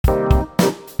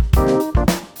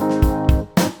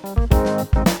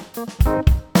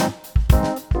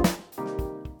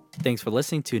Thanks for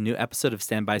listening to a new episode of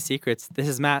Standby Secrets. This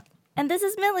is Matt. And this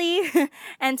is Millie.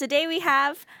 And today we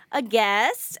have a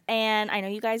guest. And I know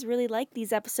you guys really like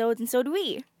these episodes, and so do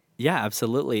we. Yeah,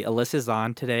 absolutely. Alyssa's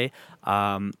on today.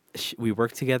 We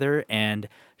work together, and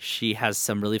she has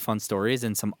some really fun stories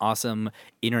and some awesome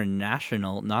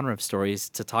international non-rev stories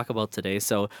to talk about today.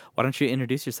 So why don't you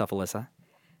introduce yourself, Alyssa?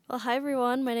 Well, hi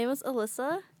everyone. My name is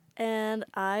Alyssa, and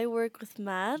I work with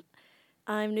Matt.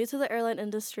 I'm new to the airline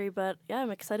industry, but yeah, I'm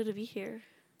excited to be here.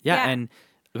 Yeah. And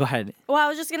go ahead. Well, I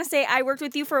was just going to say I worked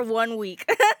with you for 1 week.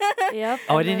 Yep.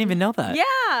 Oh, I didn't even know that.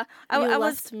 Yeah. I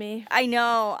left me. I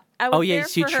know. I was yeah, there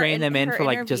she for trained them in her for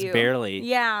like just interview. barely.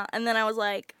 Yeah. And then I was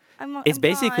like, It's I'm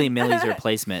basically gone. Millie's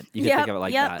replacement. You can think of it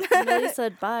like that. Millie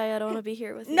said bye. I don't want to be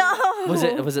here with you. No.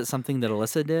 Was it something that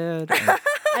Alyssa did? Or-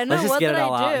 I know. Let's just What get did it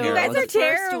all I out do? here. You guys Was are it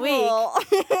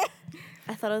terrible.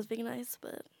 I thought I was being nice,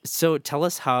 but So tell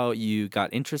us how you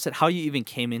got interested, how you even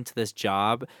came into this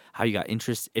job, how you got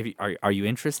interested. Are you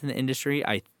interested in the industry?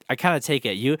 I kind of take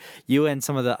it. You and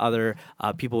some of the other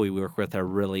people we work with are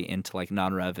really into like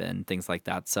non-rev and things like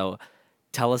that. So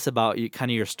tell us about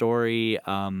kind of your story,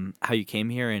 how you came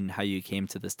here and how you came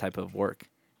to this type of work.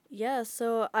 yeah.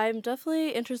 So I'm definitely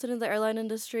interested in the airline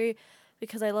industry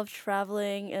because I love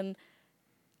traveling, and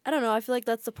I don't know. I feel like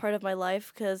that's a part of my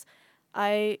life because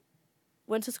I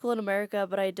went to school in America,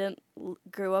 but I didn't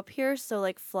grew up here. So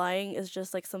like flying is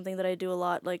just like something that I do a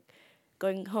lot, like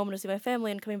going home to see my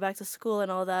family and coming back to school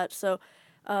and all that. So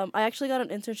I actually got an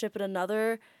internship at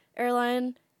another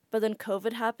airline, but then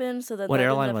COVID happened. So then What that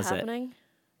airline ended up was it? happening.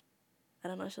 I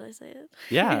don't know. Should I say it?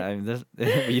 Yeah, I mean,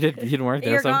 you didn't work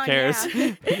there, You're so who gone, cares?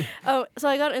 yeah. Oh, so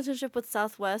I got an internship with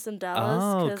Southwest in Dallas.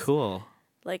 Oh, 'cause, cool.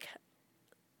 Like,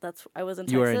 I was in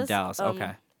You Texas. were in Dallas.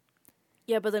 Okay.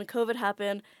 Yeah, but then COVID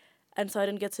happened, and so I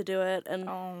didn't get to do it,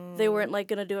 and they weren't like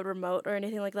gonna do it remote or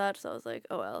anything like that. So I was like,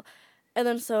 oh well. And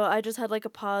then so I just had like a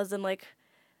pause in like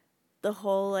the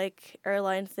whole like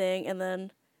airline thing, and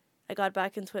then I got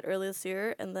back into it early this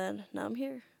year, and then now I'm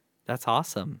here. That's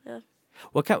awesome. Yeah.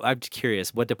 I'm just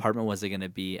curious, what department was it going to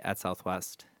be at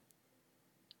Southwest?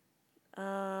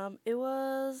 It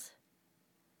was.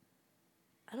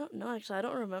 I don't know actually. I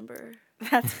don't remember.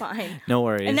 That's fine. No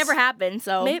worries. It never happened,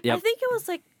 so. Maybe Yep. I think it was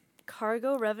like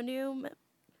cargo revenue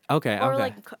Okay. or Okay.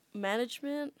 like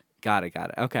management. Got it.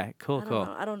 Okay. Cool. I don't Cool.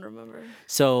 know. I don't remember.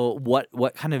 So, what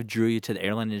kind of drew you to the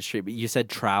airline industry? But you said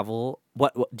travel.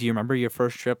 What do you remember your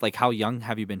first trip? Like, how young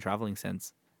have you been traveling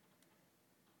since?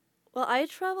 Well, I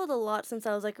traveled a lot since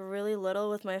I was like really little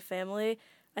with my family.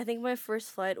 I think my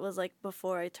first flight was like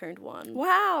before I turned 1.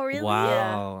 Wow, really?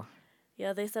 Wow,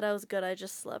 Yeah, they said I was good. I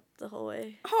just slept the whole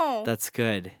way. Oh. that's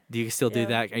good. Do you still do Yeah.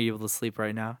 that? Are you able to sleep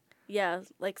right now? Yeah,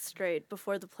 like straight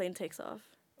before the plane takes off.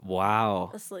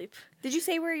 Wow. Asleep. Did you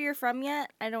say where you're from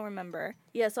yet? I don't remember.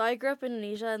 Yeah, so I grew up in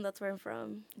Indonesia, and that's where I'm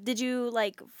from. Did you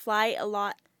like fly a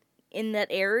lot in that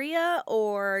area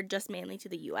or just mainly to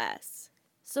the US?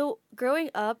 So growing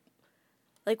up,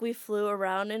 like we flew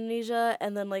around Indonesia,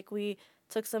 and then like we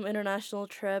took some international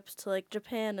trips to like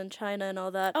Japan and China and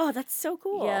all that. Oh, that's so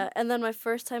cool. Yeah, and then my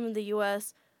first time in the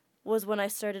U.S. was when I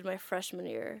started my freshman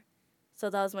year. So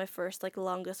that was my first like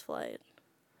longest flight.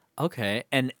 Okay.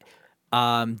 And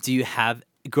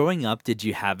growing up, did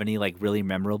you have any like really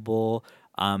memorable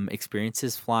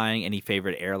experiences flying? Any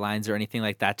favorite airlines or anything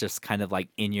like that? Just kind of like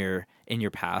in your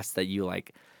past that you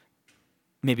like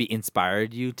maybe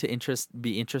inspired you to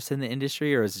be interested in the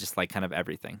industry, or is it just like kind of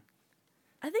everything?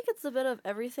 I think it's a bit of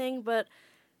everything, but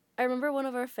I remember one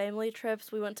of our family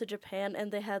trips, we went to Japan,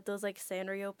 and they had those like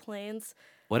Sanrio planes,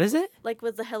 What is it? like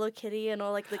with the Hello Kitty and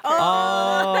all like the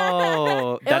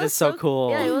Oh, It that was is so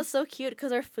cool. Yeah, it was so cute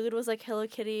because our food was like Hello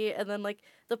Kitty, and then like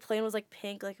the plane was like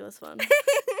pink, like it was fun.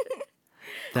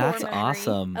 That's Poor memory.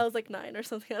 awesome. I was like 9 or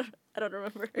something. I don't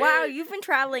remember. Wow, you've been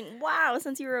traveling,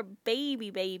 since you were a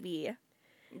baby.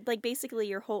 Like basically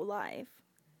your whole life.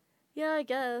 Yeah, I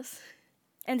guess.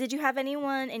 And did you have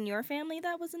anyone in your family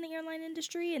that was in the airline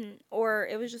industry, or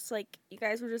it was just like you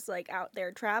guys were just like out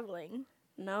there traveling?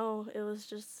 No, it was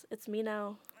just it's me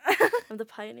now. I'm the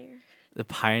pioneer. The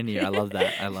pioneer. I love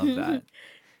that. I love that.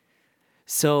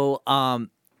 So,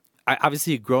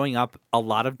 obviously, growing up, a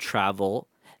lot of travel.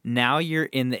 Now you're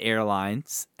in the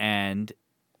airlines, and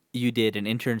you did an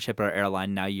internship at our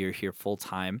airline. Now you're here full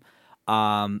time.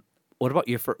 What about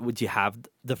would you have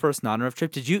the first non-rev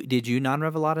trip? Did you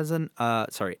non-rev a lot as an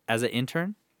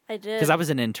intern? I did. Because I was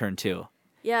an intern too.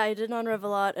 Yeah, I did non-rev a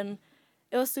lot, and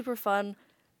it was super fun.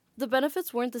 The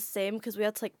benefits weren't the same because we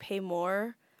had to like pay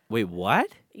more. Wait, what?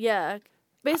 Yeah,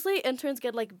 basically interns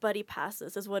get like buddy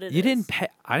passes, is what it is. You didn't pay?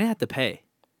 I didn't have to pay.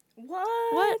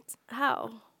 What? What?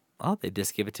 How? Oh, they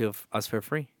just give it to us for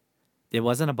free. It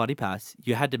wasn't a buddy pass.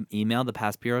 You had to email the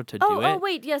pass bureau to Oh, do it. oh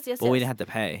wait, yes, but we didn't have to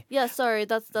pay. Yeah, sorry,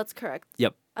 that's correct.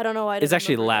 Yep. I don't know why I It's didn't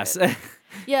actually remember less. it.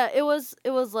 Yeah, it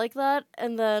was like that,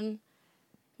 and then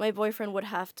my boyfriend would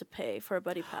have to pay for a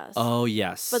buddy pass. Oh,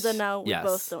 yes. But then now we yes.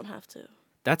 both don't have to.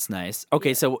 That's nice. Okay,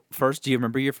 Yeah. so first, do you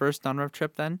remember your first non-rev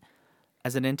trip then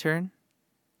as an intern?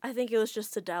 I think it was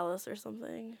just to Dallas or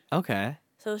something. Okay.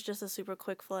 So it was just a super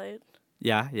quick flight.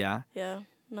 Yeah, yeah. Yeah,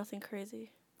 nothing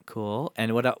crazy. Cool.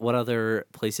 And what other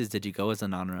places did you go as a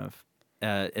non-rev?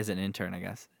 As an intern, I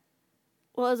guess.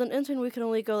 Well, as an intern, we could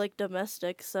only go like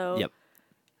domestic, so. Yep.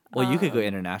 Well, you could go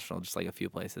international, just like a few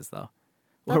places though.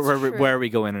 That's true. Where we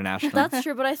go international. That's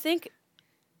true, but I think,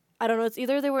 I don't know, it's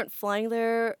either they weren't flying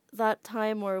there that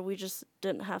time or we just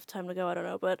didn't have time to go, I don't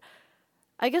know. But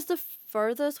I guess the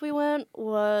furthest we went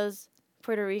was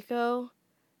Puerto Rico.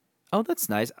 Oh, that's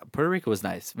nice. Puerto Rico was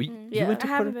nice. You Yeah. went to I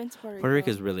haven't been to Puerto Rico. Puerto Rico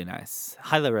is really nice.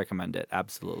 Highly recommend it.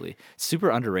 Absolutely. Super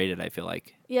underrated, I feel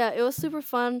like. Yeah, it was super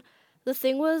fun. The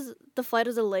thing was, the flight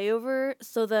is a layover,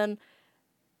 so then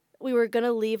we were going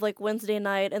to leave like Wednesday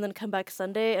night and then come back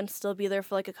Sunday and still be there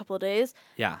for like a couple of days.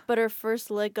 Yeah. But our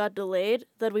first leg got delayed,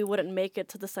 that we wouldn't make it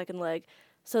to the second leg.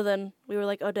 So then we were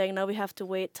like, oh dang, now we have to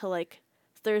wait till like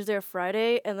Thursday or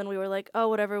Friday. And then we were like, oh,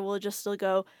 whatever, we'll just still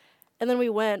go. And then we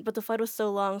went, but the flight was so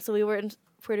long, so we were in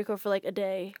Puerto Rico for like a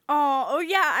day. Oh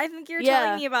yeah, I think you're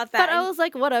telling me about that. But I was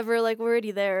like, whatever, like we're already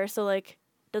there, so like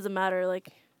doesn't matter. Like.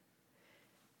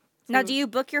 Now, do you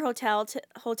book your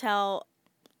hotel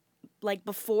like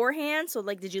beforehand? So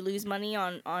like, did you lose money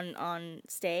on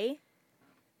stay?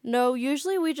 No,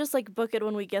 usually we just like book it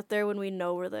when we get there, when we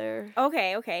know we're there.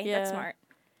 Okay, Yeah. that's smart.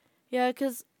 Yeah,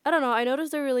 because I don't know. I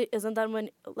noticed there really isn't that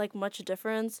much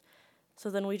difference. So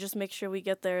then we just make sure we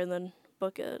get there and then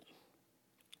book it.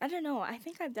 I don't know. I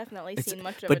think I've definitely seen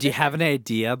much of it. But do you have an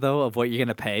idea though of what you're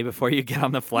gonna pay before you get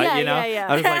on the flight? Yeah, you know, yeah.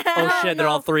 I was like, oh shit, they're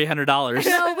all $300.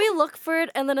 No, we look for it,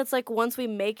 and then it's like once we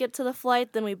make it to the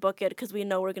flight, then we book it because we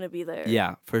know we're gonna be there.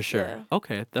 Yeah, for sure. Yeah.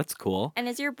 Okay, that's cool. And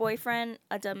is your boyfriend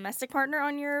a domestic partner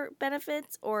on your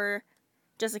benefits or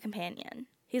just a companion?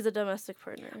 He's a domestic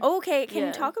partner. Okay, can you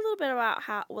Yeah. talk a little bit about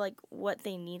how what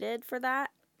they needed for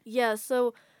that? Yeah,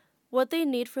 so what they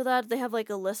need for that, they have like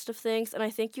a list of things, and I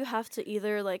think you have to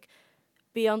either like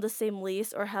be on the same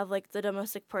lease or have like the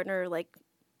domestic partner like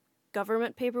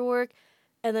government paperwork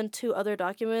and then 2 other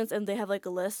documents, and they have like a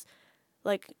list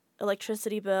like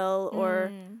electricity bill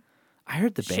or I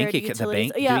heard the shared bank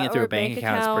utilities. doing Yeah, it through or a bank bank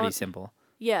account is pretty account. simple.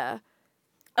 yeah.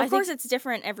 Of course, it's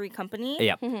different every company.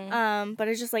 Yeah. But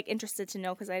it's just like interested to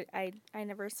know because I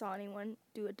never saw anyone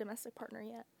do a domestic partner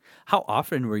yet. How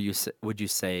often would you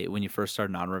say when you first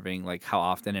started non-revving, like how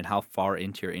often and how far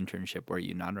into your internship were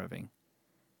you non-revving?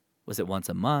 Was it once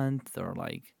a month or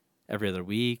like every other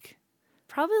week?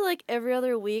 Probably like every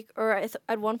other week, or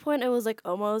at one point it was like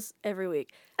almost every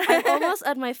week. I'm almost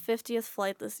at my 50th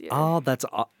flight this year. Oh,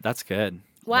 that's good.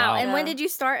 Wow. And when Yeah. did you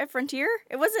start at Frontier?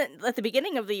 It wasn't at the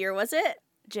beginning of the year, was it?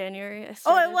 January. I Oh,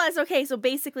 started. it was. Okay, so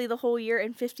basically the whole year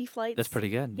and 50 flights. That's pretty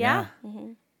good. Yeah?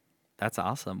 That's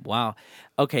awesome. Wow.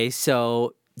 Okay,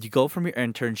 so you go from your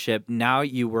internship, now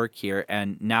you work here,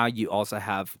 and now you also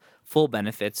have full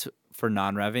benefits for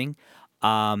non-revving.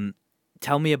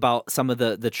 Tell me about some of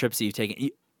the trips that you've taken.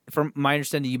 From my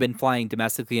understanding, you've been flying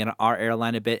domestically in our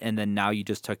airline a bit, and then now you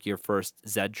just took your first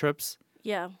Z trips?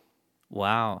 Yeah.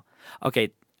 Wow.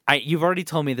 Okay, you've already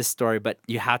told me this story, but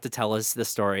you have to tell us the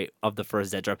story of the first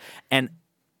Z trip. And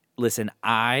listen,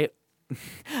 I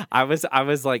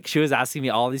was like, she was asking me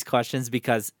all these questions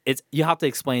because you have to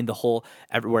explain the whole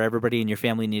where everybody in your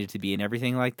family needed to be and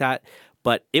everything like that.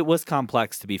 But it was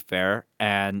complex, to be fair,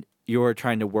 and you were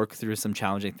trying to work through some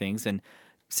challenging things and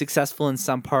successful in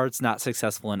some parts, not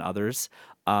successful in others.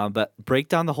 But break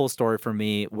down the whole story for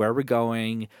me. Where we're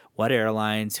going, what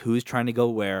airlines, who's trying to go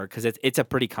where, because it's a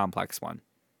pretty complex one.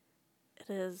 It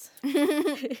is.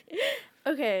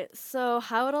 Okay, so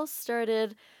how it all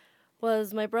started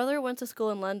was my brother went to school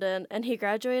in London, and he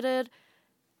graduated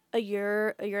a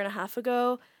year and a half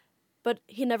ago, but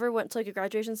he never went to like a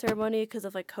graduation ceremony because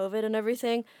of like COVID and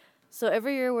everything. So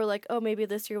every year we're like, oh, maybe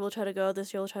this year we'll try to go,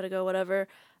 this year we'll try to go, whatever.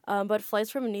 But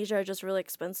flights from Indonesia are just really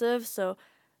expensive, so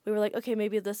we were like, okay,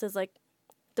 maybe this is like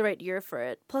the right year for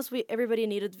it. Plus, everybody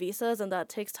needed visas, and that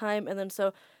takes time. And then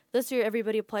so this year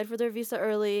everybody applied for their visa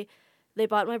early. They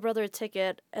bought my brother a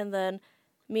ticket, and then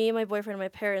me, my boyfriend, and my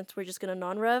parents were just gonna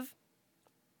non-rev.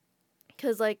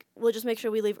 Because, like, we'll just make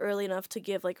sure we leave early enough to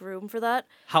give, like, room for that.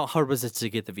 How hard was it to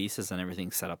get the visas and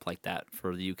everything set up like that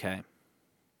for the UK?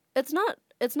 It's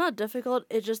not difficult.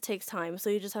 It just takes time. So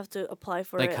you just have to apply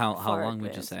for it. Like how long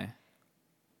would you say?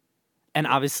 And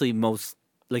obviously most,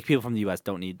 like, people from the US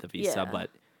don't need the visa, Yeah. but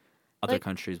other Like-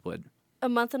 countries would. A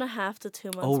month and a half to 2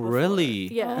 months. Oh, before.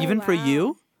 really? Yeah. Oh, Even for wow.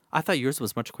 you? I thought yours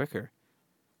was much quicker.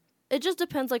 It just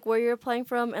depends like where you're applying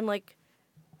from and like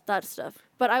that stuff.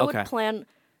 But I Okay. would plan 1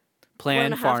 Plan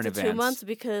and a far half in to advance. 2 months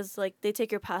because like they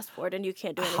take your passport and you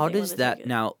can't do anything. How when does they that take it.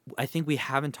 now? I think we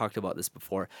haven't talked about this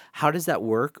before. How does that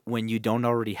work when you don't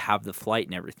already have the flight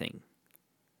and everything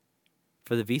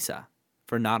for the visa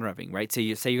for non-revving, right? So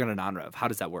you say you're going to non-rev. How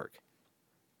does that work?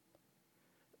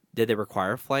 Did they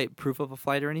require proof of a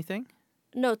flight or anything?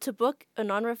 No, to book a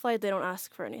non-rev flight, they don't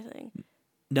ask for anything.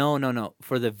 No.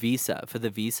 For the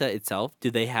visa itself,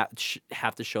 do they have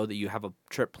to show that you have a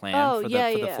trip planned for the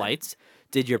yeah. flights?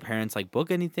 Did your parents like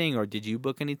book anything, or did you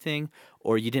book anything,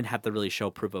 or you didn't have to really show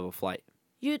proof of a flight?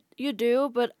 You do,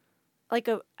 but like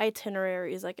a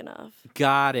itinerary is like enough.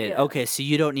 Got it. Yeah. Okay, so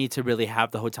you don't need to really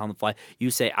have the hotel and the flight.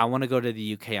 You say, I want to go to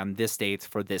the UK on this date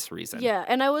for this reason. Yeah,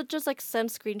 and I would just like send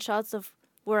screenshots of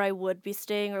where I would be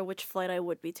staying or which flight I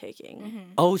would be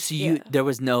taking. Oh, so Yeah. there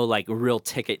was no like real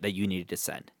ticket that you needed to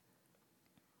send.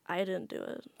 I didn't do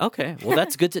it. Okay, well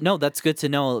that's good to know. That's good to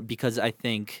know because I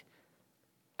think,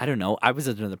 I don't know, I was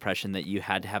under the impression that you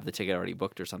had to have the ticket already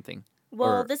booked or something.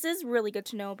 Well, Or- this is really good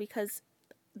to know because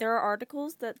there are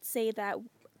articles that say that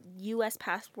U.S.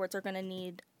 passports are going to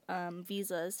need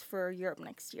visas for Europe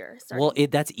next year. Well, starting-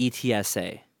 that's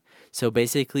ETSA. So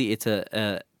basically, it's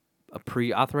a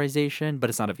pre-authorization, but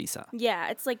it's not a visa. yeah,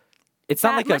 it's like It's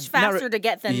not like much a not faster to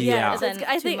get than Yeah. So than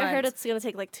I 2 think I heard months. it's gonna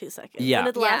take like 2 seconds. Yeah. And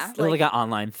it Yeah. lasts like, like an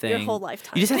online thing. your whole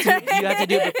lifetime. You just have to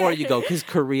do it before you go because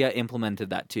Korea implemented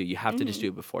that too. You have to just do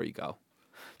it before you go,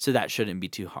 so that shouldn't be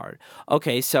too hard.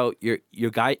 Okay, so you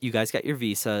guys got your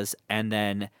visas, and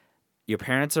then your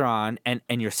parents are on, and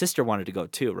your sister wanted to go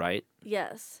too, right?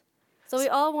 Yes. So we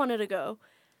all wanted to go.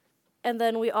 And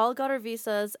then we all got our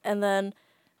visas and then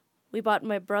we bought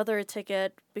my brother a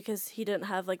ticket because he didn't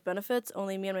have like benefits,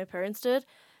 only me and my parents did.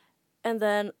 And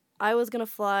then I was going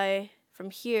to fly from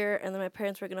here and then my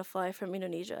parents were going to fly from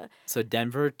Indonesia. So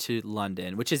Denver to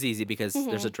London, which is easy because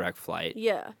there's a direct flight.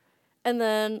 Yeah. And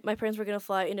then my parents were going to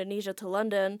fly Indonesia to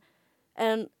London.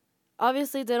 And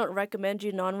obviously they don't recommend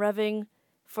you non-revving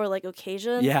for like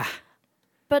occasions. Yeah,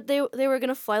 But they were going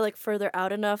to fly like further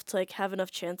out enough to like have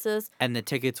enough chances. and the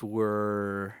tickets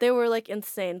were They were like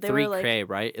insane. They were like 3K,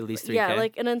 right? At least 3K. yeah,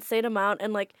 like an insane amount,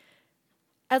 and like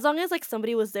as long as like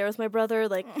somebody was there with my brother,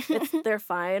 like they're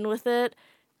fine with it,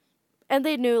 and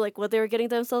they knew like what they were getting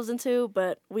themselves into,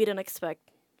 but we didn't expect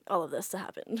all of this to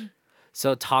happen.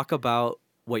 So talk about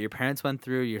what your parents went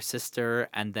through, your sister,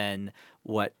 and then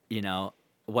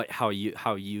how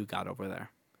you got over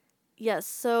there. Yes,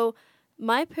 so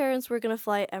my parents were gonna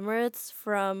fly Emirates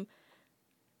from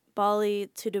Bali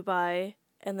to Dubai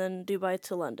and then Dubai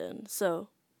to London. So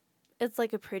it's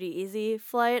like a pretty easy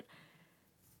flight.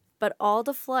 But all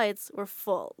the flights were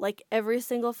full. Like every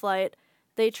single flight,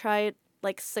 they tried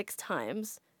like 6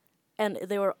 times and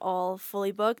they were all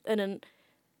fully booked. And in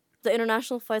the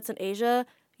international flights in Asia,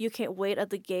 you can't wait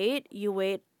at the gate. You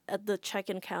wait at the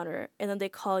check-in counter and then they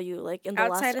call you like in the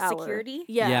outside last of hour. security.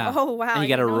 Yeah. Oh wow! And you I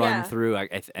got to didn't know run that. through. I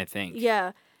think.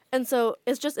 Yeah. And so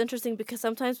it's just interesting because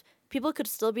sometimes people could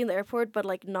still be in the airport but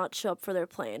like not show up for their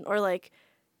plane or like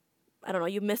I don't know,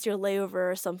 you missed your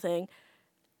layover or something.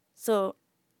 So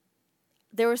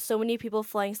there were so many people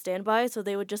flying standby, so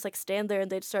they would just like stand there and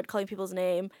they'd start calling people's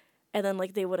name and then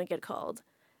like they wouldn't get called.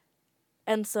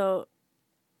 And so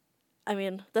I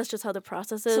mean, that's just how the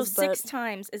process is. So but 6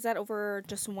 times, is that over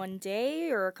just one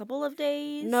day or a couple of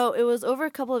days? no, it was over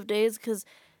a couple of days because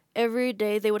every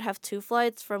day they would have 2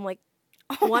 flights from like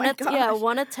Oh one my at gosh.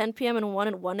 1 at 10 p.m. and 1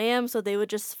 at 1 a.m. So they would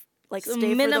just like So stay for the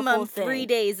whole minimum thing. 3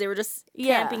 days they were just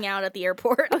Yeah. camping out at the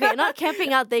airport. Okay, not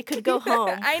camping out. They could go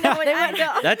home. I know. They I went-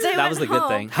 know. That They was the went good home,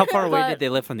 thing. How far away but- did they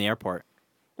live from the airport?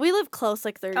 We live close,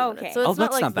 like 30 Okay. minutes, so Oh, it's not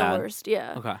that's like not the bad. worst.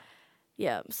 Yeah, Okay.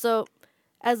 yeah. So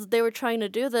as they were trying to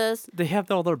do this, They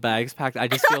have all their bags packed. I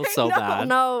just feel so bad.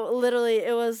 no, literally,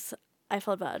 it was. I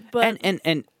felt bad, but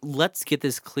And let's get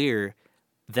this clear.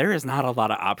 There is not a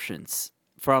lot of options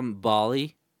from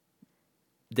Bali.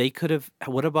 They could have.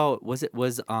 What about was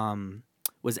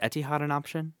Etihad an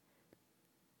option?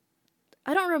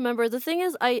 I don't remember. The thing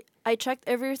is, I checked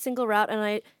every single route and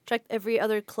I checked every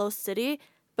other close city,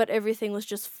 but everything was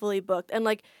just fully booked. And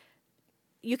like,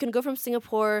 you can go from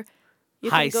Singapore. You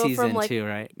High can go season from like too,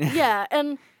 right? yeah,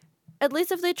 and at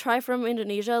least if they try from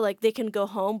Indonesia, like they can go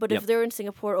home. But Yep. if they're in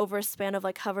Singapore over a span of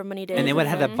like however many days, And they would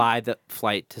have to Mhm. buy the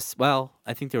flight to. Well,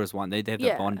 I think there was one. They had the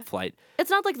Yeah. one flight. it's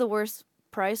not like the worst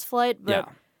price flight, but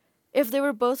Yeah. if they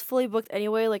were both fully booked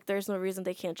anyway, like there's no reason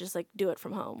they can't just like do it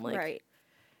from home. Like Right.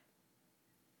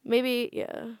 Maybe,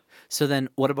 yeah. So then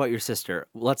what about your sister?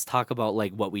 Let's talk about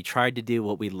like what we tried to do,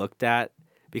 what we looked at,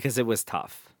 because it was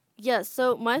tough. Yeah,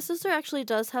 so my sister actually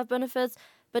does have benefits,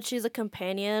 but she's a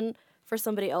companion for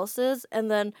somebody else's.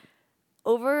 And then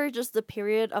over just the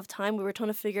period of time, we were trying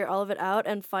to figure all of it out.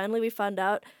 And finally, we found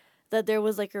out that there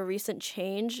was like a recent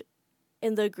change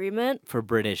in the agreement. For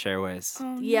British Airways.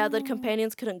 Oh, Yeah, no. that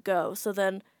companions couldn't go. So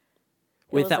then it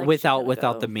was, Without like, she without couldn't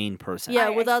without go. the main person. Yeah, I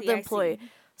without see, the I see. employee.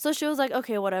 So she was like,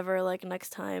 okay, whatever, like next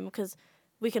time, because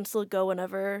we can still go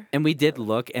whenever. And we did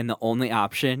look, and the only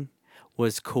option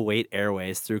was Kuwait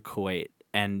Airways through Kuwait.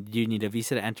 And you need a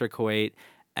visa to enter Kuwait,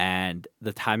 and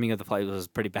the timing of the flight was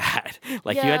pretty bad.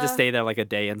 Like, you had to Yeah. stay there like a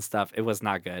day and stuff. It was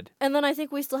not good. And then I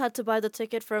think we still had to buy the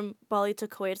ticket from Bali to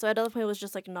Kuwait. So at that point, it was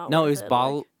just like not No, worth it was it.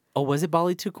 Bali. Like, Oh, was it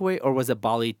Bali to Kuwait, or was it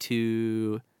Bali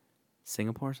to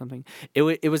Singapore or something?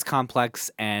 It was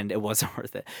complex, and it wasn't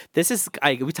worth it.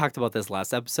 We talked about this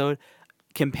last episode.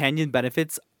 Companion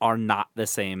benefits are not the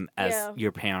same as Yeah.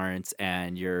 your parents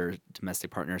and your domestic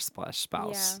partner /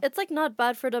 spouse. Yeah. it's like not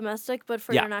bad for domestic, but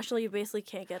for Yeah. international, you basically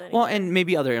can't get any. Well, and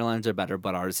maybe other airlines are better,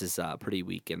 but ours is pretty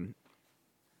weak. And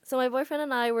So my boyfriend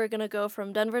and I were gonna go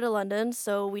from Denver to London.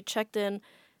 So we checked in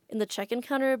the check-in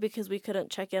counter because we couldn't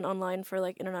check in online for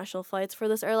like international flights for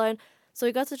this airline. So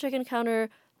we got to the check-in counter.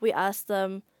 We asked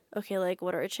them, okay, like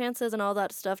what are our chances and all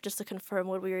that stuff, just to confirm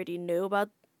what we already knew about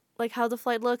like how the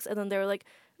flight looks. And then they were like,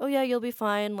 oh yeah, you'll be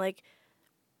fine. Like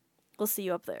we'll see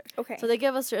you up there. Okay. So they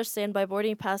gave us our standby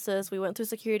boarding passes. We went through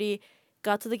security,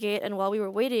 got to the gate, and while we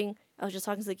were waiting, I was just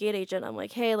talking to the gate agent. I'm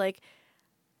like, hey, like,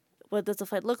 what does the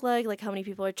flight look like? Like, how many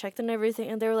people are checked in and everything?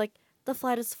 And they were like, the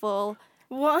flight is full.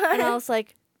 What? And I was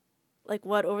like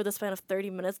what? Over the span of 30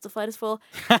 minutes, the flight is full.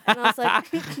 And I was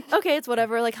like, okay, it's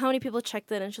whatever. Like, how many people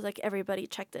checked in? And she's like, everybody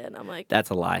checked in. I'm like, that's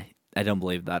a lie. I don't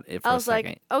believe that for I a was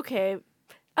second. like, okay.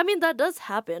 I mean, that does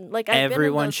happen. Like, I've been in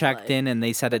Everyone those checked flights. in, and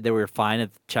they said that they were fine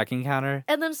at the check-in counter.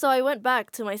 And then so I went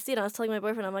back to my seat. And I was telling my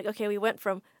boyfriend, I'm like, okay, we went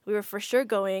from we were for sure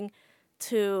going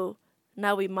to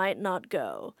now we might not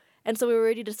go. And so we were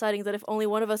already deciding that if only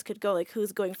one of us could go, like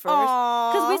who's going first?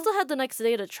 Because we still had the next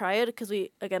day to try it. Because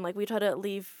we try to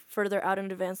leave further out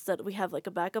in advance that we have like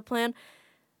a backup plan.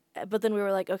 But then we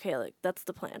were like, okay, like that's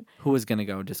the plan. Who was gonna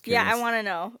go? Just curious. Yeah, I want to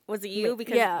know. Was it you?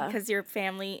 Because Yeah. because your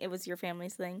family, it was your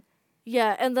family's thing.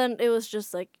 Yeah, and then it was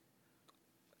just like,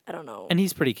 I don't know. And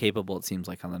he's pretty capable. It seems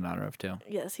like on the non-rev too.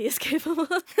 Yes, he is capable.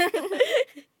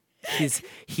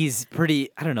 He's pretty.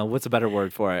 I don't know what's a better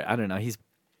word for it. I don't know.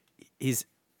 He's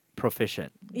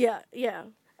proficient. Yeah.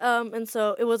 And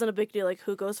so it wasn't a big deal, like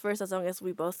who goes first, as long as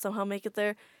we both somehow make it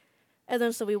there. And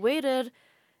then so we waited,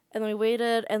 and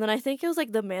then I think it was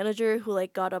like the manager who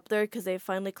like got up there because they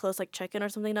finally closed like check-in or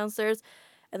something downstairs,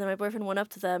 and then my boyfriend went up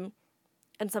to them,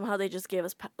 and somehow they just gave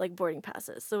us like boarding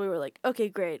passes. So we were like, okay,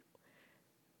 great.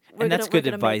 And that's good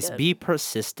advice. Be Be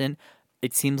persistent.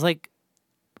 It seems like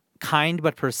kind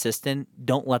but persistent.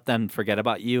 Don't let them forget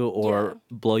about you or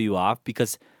blow you off,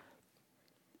 because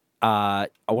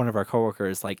one of our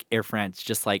coworkers, like Air France,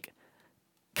 just like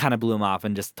kind of blew him off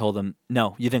and just told him,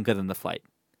 no, you didn't get in the flight.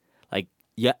 Like,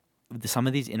 yeah, some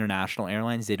of these international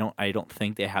airlines, I don't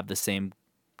think they have the same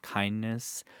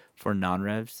kindness for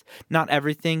non-revs. Not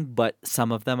everything, but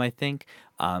some of them, I think.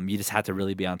 You just have to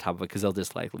really be on top of it, because they'll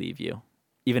just like leave you.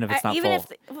 Even if it's not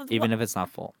full. Even if it's not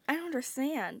full. I don't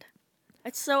understand.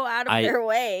 It's so out of their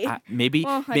way. Maybe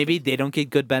Well, maybe they don't get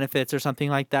good benefits or something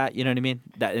like that. You know what I mean?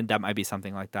 That might be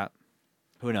something like that.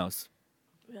 Who knows?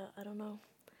 Yeah, I don't know.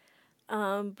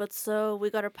 But so we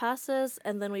got our passes,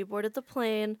 and then we boarded the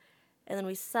plane, and then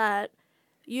we sat.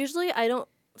 Usually, I don't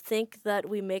think that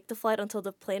we make the flight until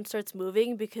the plane starts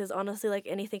moving, because honestly, like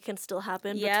anything can still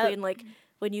happen between like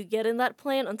when you get in that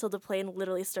plane until the plane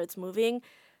literally starts moving.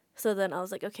 So then I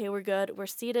was like, okay, we're good. We're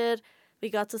seated. We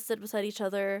got to sit beside each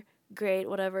other. Great,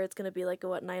 whatever. It's gonna be like a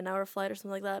 9-hour flight or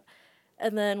something like that.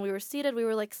 And then we were seated. We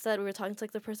were like set. We were talking to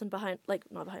like the person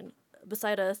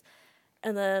beside us.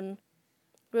 And then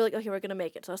we were like, okay, we're gonna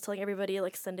make it. So I was telling everybody,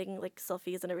 like sending like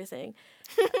selfies and everything.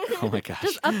 Oh my gosh.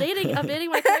 Just updating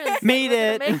my friends. Made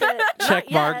We're gonna it. make it.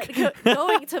 Check Not mark. yet.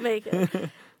 Going to make it.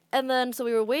 And then so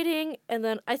we were waiting, and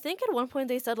then I think at one point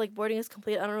they said like boarding is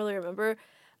complete. I don't really remember.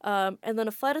 And then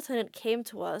a flight attendant came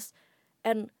to us,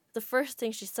 and the first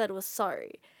thing she said was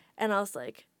sorry. And I was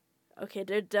like, okay,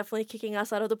 they're definitely kicking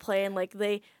us out of the plane. Like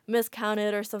they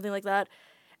miscounted or something like that.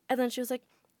 And then she was like,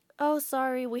 oh,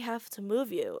 sorry, we have to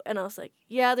move you. And I was like,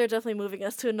 yeah, they're definitely moving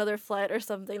us to another flight or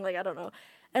something. Like, I don't know.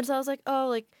 And so I was like, oh,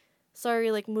 like, sorry,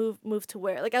 like move to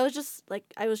where? Like I was just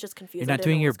confused. You're not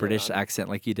doing your British accent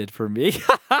like you did for me.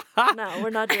 No, we're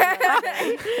not doing that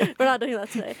today. We're not doing that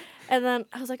today. And then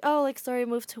I was like, oh, like, sorry,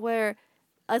 move to where?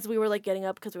 as we were like getting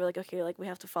up, because we were like, okay, like we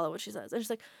have to follow what she says. And she's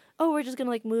like, oh, we're just gonna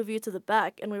like move you to the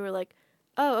back. And we were like,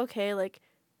 oh, okay, like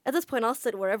at this point I'll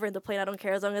sit wherever in the plane, I don't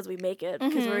care as long as we make it,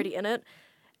 because we're already in it.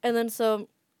 And then so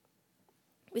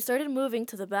we started moving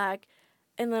to the back,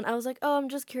 and then I was like, oh, I'm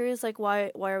just curious, like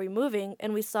why are we moving?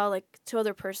 And we saw like two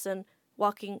other person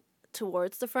walking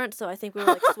towards the front, so I think we were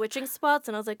like switching spots,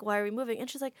 and I was like, why are we moving? And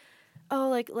she's like, oh,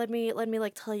 like let me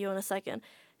like tell you in a second.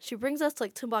 She brings us to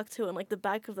like Timbuktu and like the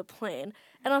back of the plane,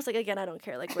 and I was like, again, I don't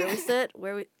care, like where we sit,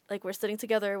 where we like we're sitting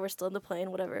together, we're still in the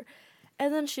plane, whatever.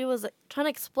 And then she was like trying to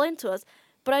explain to us,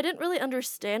 but I didn't really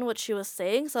understand what she was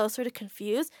saying, so I was sort of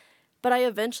confused. But I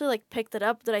eventually like picked it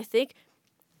up that I think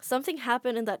something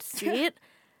happened in that seat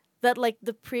that like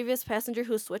the previous passenger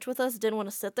who switched with us didn't want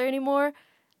to sit there anymore.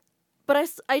 But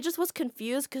I just was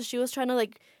confused because she was trying to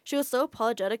like, she was so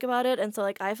apologetic about it, and so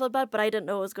like I felt bad, but I didn't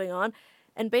know what was going on.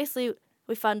 And basically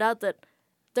we found out that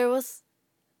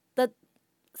that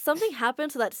something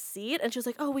happened to that seat, and she was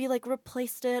like, oh, we like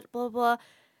replaced it, blah, blah, blah.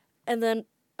 And then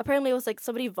apparently it was like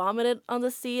somebody vomited on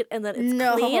the seat, and then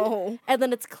it's cleaned, and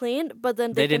then it's cleaned, but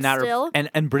then they did can not still...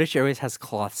 and British Airways has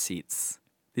cloth seats.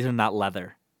 These are not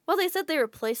leather. Well, they said they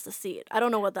replaced the seat. I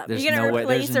don't know what that means. You're gonna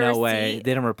replace There's no way. seat?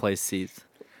 They don't replace seats.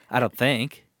 I don't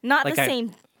think. Not Like the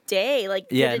same day. Like,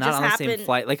 Yeah, did it not just on the happen? same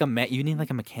flight. Like you need like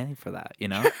a mechanic for that, you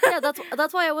know? Yeah,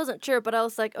 that's why I wasn't sure, but I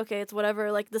was like, okay, it's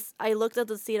whatever. Like this, I looked at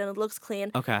the seat and it looks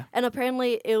clean. Okay. And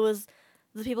apparently it was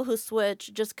the people who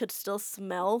switched just could still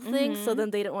smell things, so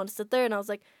then they didn't want to sit there. And I was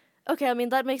like, okay, I mean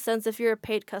that makes sense if you're a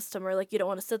paid customer, like you don't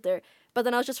want to sit there. But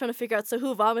then I was just trying to figure out, so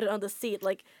who vomited on the seat,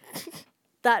 like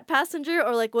that passenger,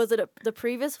 or like was it the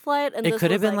previous flight? And It this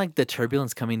could have was, been like the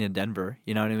turbulence coming in Denver.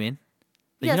 You know what I mean?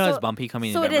 Like, Yeah, you know so- it's bumpy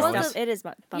coming so in it Denver. is always? the- It is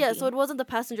bumpy. yeah, so it wasn't the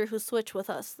passenger who switched with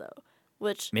us though,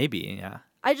 which Maybe, yeah.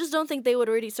 I just don't think they would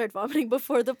already start vomiting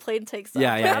before the plane takes off.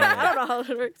 Yeah, yeah, yeah, I don't know how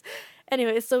it works.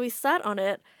 Anyway, so we sat on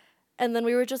it, and then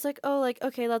we were just like, oh, like,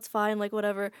 okay, that's fine, like,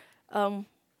 whatever.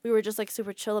 We were just, like,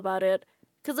 super chill about it.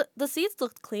 Because the seats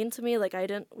looked clean to me, like,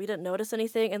 we didn't notice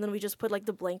anything, and then we just put, like,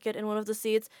 the blanket in one of the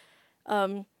seats.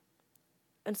 And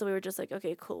so we were just like,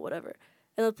 okay, cool, whatever.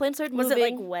 And the plane started Was moving.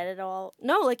 it like wet at all?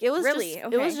 No, like, it was Really?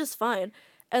 just, it was Okay. just fine.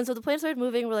 And so the plane started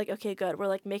moving, we're like, okay, good, we're,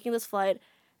 like, making this flight.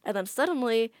 And then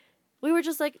suddenly, we were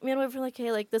just like, me and my boyfriend were like,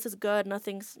 hey, like, this is good,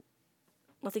 nothing's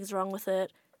wrong with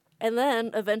it. And then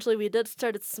eventually we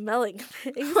started smelling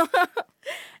things.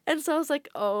 And so I was like,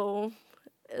 oh,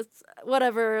 it's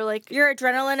whatever, like, Your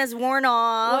adrenaline is worn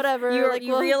off. Whatever, like,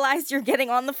 You well- realized you're getting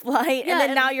on the flight, Yeah, and then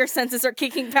and- now your senses are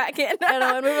kicking back in. I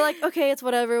know, and we were like, okay, it's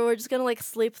whatever, we're just gonna like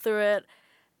sleep through it.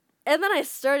 And then I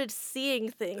started seeing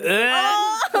things. And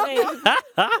I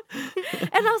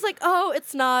was like, oh,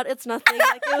 it's nothing.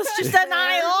 Like, it was just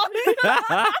Denial.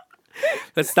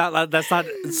 That's not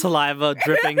saliva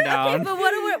dripping down. But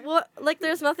what, like,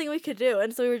 there's nothing we could do.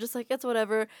 And so we were just like, it's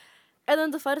whatever. And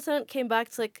then the flight attendant came back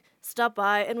to, like, stop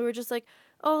by, and we were just like,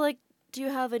 oh, like, do you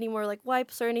have any more, like,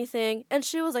 wipes or anything? And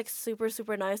she was, like, super,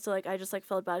 super nice, so, like, I just, like,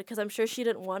 felt bad, because I'm sure she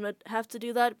didn't want to have to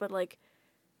do that, but, like,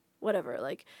 whatever,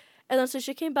 like. And then so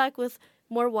she came back with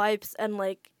more wipes and,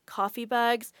 like, coffee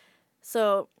bags.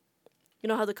 So, you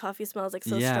know how the coffee smells, like,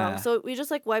 so Yeah. strong. So we just,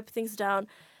 like, wiped things down.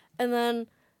 And then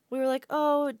we were like,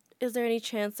 oh, is there any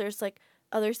chance there's, like,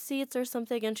 other seats or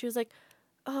something? And she was like,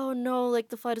 oh, no, like,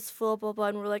 the flight is full, blah, blah.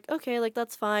 And we're like, okay, like,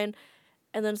 that's fine.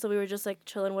 And then so we were just, like,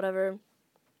 chilling, whatever.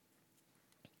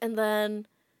 And then,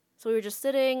 so we were just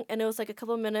sitting, and it was, like, a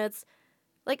couple minutes.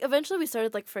 Like, eventually we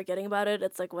started, like, forgetting about it.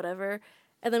 It's, like, whatever.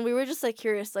 And then we were just, like,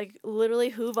 curious, like, literally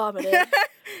who vomited?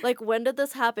 Like, when did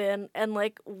this happen? And,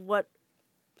 like, what?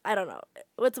 I don't know.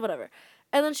 It's whatever.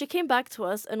 And then she came back to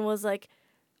us and was like,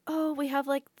 oh, we have,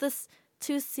 like, this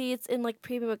 2 seats in, like,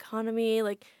 premium economy.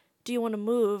 Like, do you want to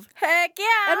move? Heck yeah.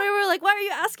 And we were like, why are you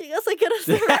asking us, like, get us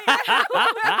there right now?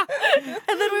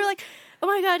 And then we were like, oh,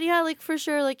 my God, yeah, like, for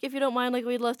sure. Like, if you don't mind, like,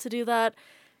 we'd love to do that.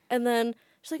 And then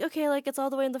she's like, okay, like, it's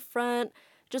all the way in the front.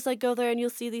 Just, like, go there and you'll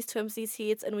see these 2 empty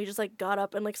seats. And we just, like, got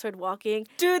up and, like, started walking.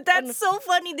 Dude, that's so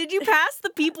funny. Did you pass the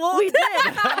people? We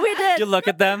did. We did. You look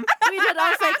at them, We did. I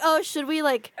was like, oh, should we,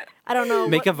 like, I don't know.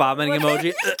 make a vomiting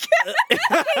emoji. The thing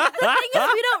is,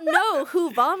 we don't know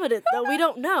who vomited, though. We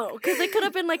don't know. Because it could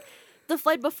have been, like, the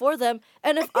flight before them.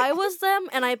 And if I was them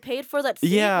and I paid for that seat,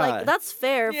 Yeah. like, that's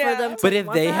fair Yeah. for them to But if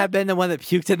want they that. had been the one that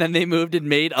puked and then they moved and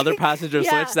made other passengers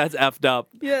Yeah. switch, that's effed up.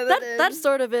 Yeah, That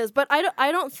sort of is. But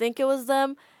I don't think it was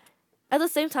them. at the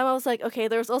same time, I was like, okay,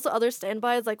 there was also other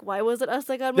standbys. Like, why was it us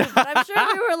that got moved? But I'm sure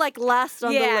we were like last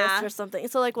on the list or something.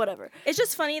 So like, whatever. It's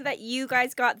just funny that you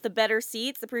guys got the better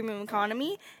seats, the premium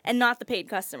economy, and not the paid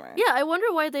customer. Yeah, I wonder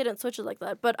why they didn't switch it like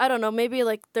that. But I don't know. Maybe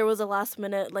like there was a last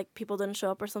minute, like people didn't show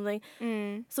up or something.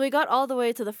 So we got all the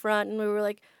way to the front, and we were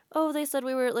like, oh, they said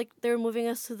we were like they were moving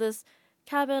us to this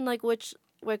cabin, like where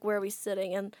are we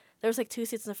sitting? And there was like 2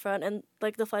 seats in the front, and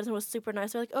like the flight attendant was super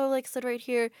nice. They're like, oh, like sit right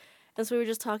here. And so we were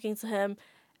just talking to him,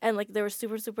 and like they were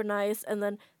super, super nice. And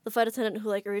then the flight attendant who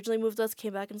like originally moved us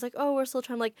came back and was like, oh, we're still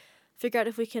trying to like figure out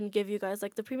if we can give you guys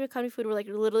like the premium economy food. We're like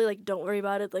literally like, don't worry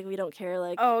about it. Like we don't care.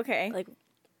 Like, oh, okay. Like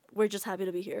we're just happy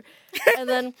to be here. And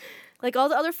then like all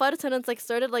the other flight attendants like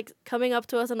started like coming up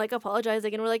to us and like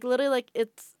apologizing, and we're like literally like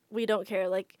we don't care.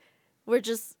 Like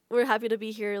we're happy to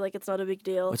be here. Like it's not a big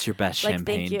deal. What's your best like,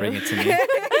 champagne? Bring it to me.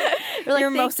 We're like,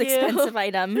 your most expensive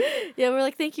item. Yeah, we're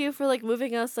like, thank you for like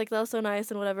moving us. Like that was so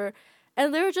nice and whatever.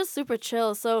 And they were just super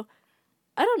chill. So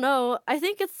I don't know. I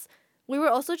think we were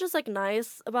also just like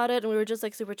nice about it, and we were just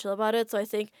like super chill about it. So I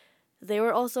think they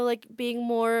were also like being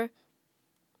more,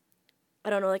 I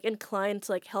don't know, like inclined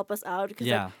to like help us out. Because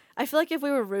like, I feel like if we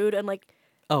were rude and like,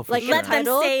 oh, for like sure. let them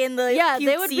stay in the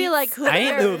they would be like, I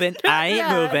ain't moving. I ain't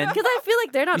moving. Because I feel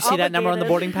like they're not. You see that number on the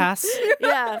boarding pass?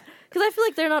 Yeah, because I feel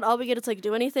like they're not obligated to like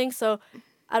do anything. So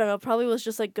I don't know. Probably was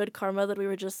just like good karma that we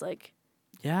were just like.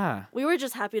 Yeah. We were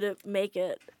just happy to make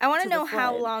it. I want to know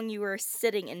how long you were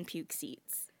sitting in puke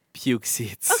seats. Puke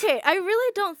seats. Okay, I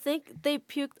really don't think they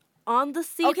puked on the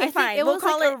seat. Okay, I fine. think it We'll was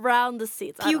call like it around the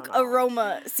seats. Puke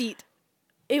aroma seat.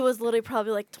 It was literally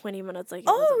probably like 20 minutes. Like,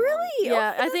 oh, really?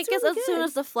 Yeah, okay, I think really as soon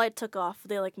as the flight took off,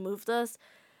 they like moved us.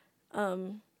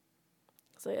 So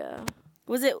yeah.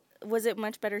 Was it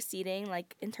much better seating,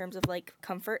 like in terms of like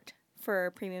comfort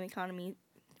for premium economy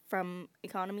from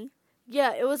economy?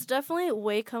 Yeah, it was definitely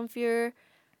way comfier.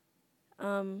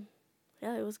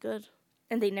 Yeah, it was good.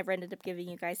 And they never ended up giving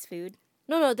you guys food?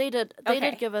 No, they did. They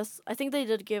Okay. did give us. I think they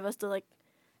did give us the like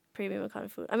premium economy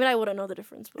food. I mean, I wouldn't know the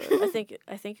difference, but I think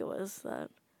it was that.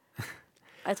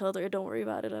 I told her, "Don't worry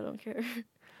about it. I don't care."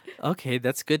 Okay,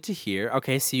 that's good to hear.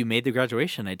 Okay, so you made the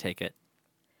graduation, I take it.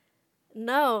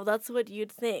 No, that's what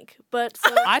you'd think. But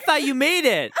so I thought you made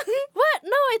it. what?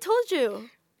 No, I told you.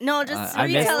 No, just I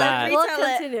missed retell that. it. We'll Retell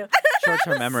it. continue.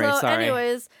 Short-term memory, So, sorry.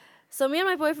 anyways, so me and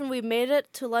my boyfriend, we made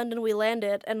it to London. We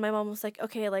landed, and my mom was like,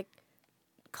 "Okay, like,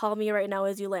 call me right now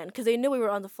as you land," because they knew we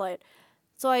were on the flight.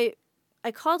 So I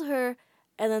called her,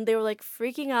 and then they were like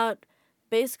freaking out.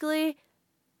 Basically,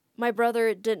 my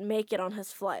brother didn't make it on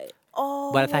his flight.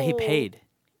 Oh. But I thought he paid.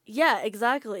 Yeah,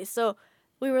 exactly. So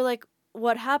we were like,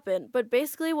 "What happened?" But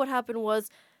basically, what happened was,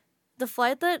 the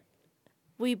flight that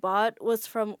we bought was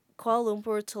from Kuala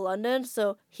Lumpur to London,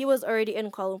 so he was already in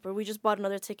Kuala Lumpur. We just bought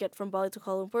another ticket from Bali to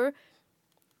Kuala Lumpur.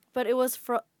 But it was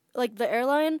from, like, the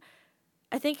airline,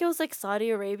 I think it was, like,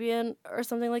 Saudi Arabian or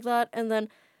something like that. And then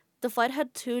the flight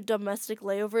had 2 domestic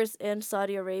layovers in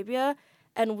Saudi Arabia,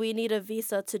 and we need a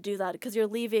visa to do that because you're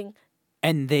leaving.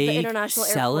 And they international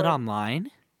sell it airport.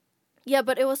 online? Yeah,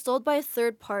 but it was sold by a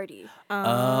third party.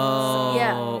 Oh.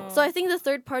 Yeah. So I think the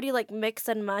third party, like, mixed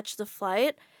and matched the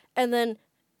flight. And then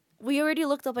we already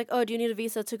looked up, like, oh, do you need a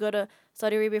visa to go to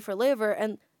Saudi Arabia for layover?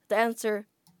 And the answer,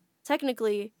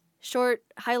 technically, short,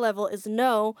 high level, is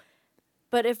no.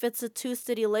 But if it's a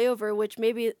 2-city layover, which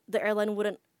maybe the airline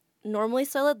wouldn't normally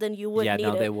sell it, then you would need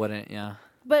it. They wouldn't, yeah.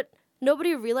 But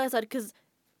nobody realized that because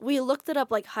we looked it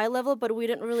up, like, high level, but we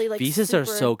didn't really, like, Visas are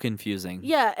so confusing.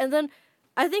 Yeah, and then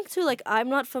I think, too, like, I'm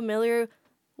not familiar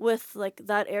with, like,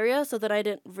 that area, so that I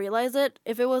didn't realize it.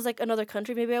 If it was, like, another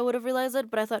country, maybe I would have realized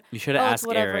it, but I thought, You should have asked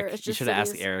whatever. Eric. It's You just should have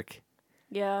asked cities. Eric.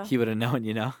 Yeah. He would have known,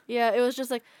 you know? Yeah, it was just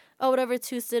like, oh, whatever,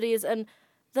 2 cities. And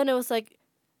then it was like,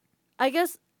 I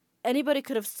guess anybody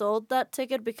could have sold that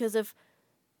ticket because if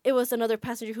it was another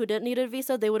passenger who didn't need a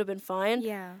visa, they would have been fine.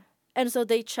 Yeah. And so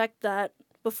they checked that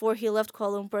before he left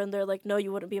Kuala Lumpur, and they're like, no,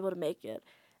 you wouldn't be able to make it.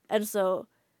 And so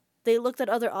they looked at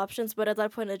other options, but at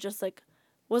that point, it just, like,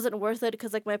 wasn't worth it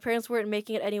because, like, my parents weren't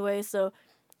making it anyway, so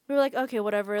we were like, okay,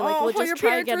 whatever. Like, Oh, we'll your just try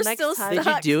parents again were next still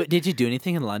time. Did you do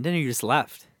anything in London or you just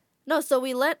left? No, so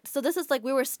this is like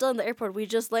we were still in the airport. We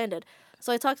just landed.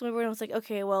 So I talked to my boyfriend. I was like,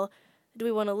 okay, well, do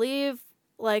we want to leave?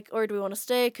 Like, or do we want to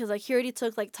stay? Because, like, he already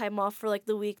took, like, time off for, like,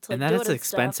 the week to, like, And that do is it an and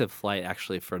stuff. expensive flight,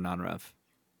 actually, for non-rev.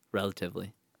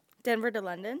 Relatively. Denver to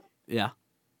London? Yeah.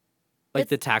 Like It's-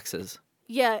 the taxes.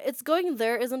 Yeah, it's going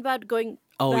there isn't bad. Going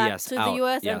Oh, back yes. to out. the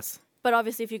U.S. Yes. But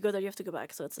obviously, if you go there, you have to go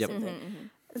back. So it's the Yep. same thing. Mm-hmm.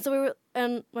 And so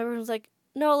and my boyfriend was like,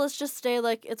 no, let's just stay.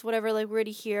 Like, it's whatever. Like, we're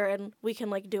already here, and we can,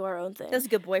 like, do our own thing. That's a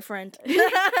good boyfriend.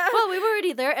 Well, we were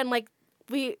already there, and, like,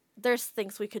 there's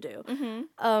things we could do.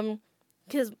 Mm-hmm.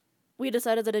 Because we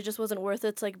decided that it just wasn't worth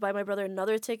it to like buy my brother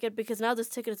another ticket because now this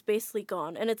ticket is basically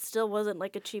gone and it still wasn't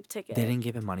like a cheap ticket. They didn't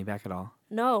give him money back at all.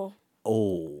 No.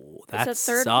 Oh, that It's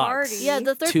a third sucks. party. Yeah,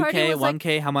 the third 2K, party was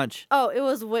 1K, how much? Oh, it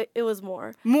was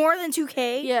more. More than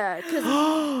 2K? Yeah, because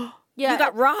yeah, You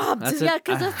got robbed. That's yeah,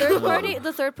 because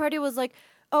the third party was like,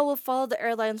 oh, we'll follow the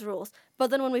airline's rules. But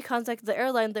then when we contacted the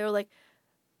airline, they were like,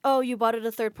 oh, you bought it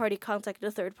a third party, contacted a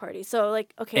third party. So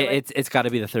like, okay, It's got to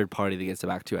be the third party that gets it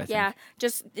back to, I think. Yeah.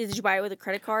 Did you buy it with a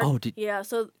credit card? Oh, yeah,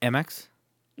 so Amex?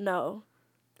 no,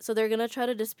 so they're gonna try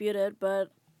to dispute it, but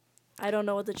I don't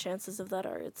know what the chances of that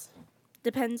are. It's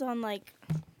Depends on, like,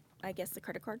 I guess the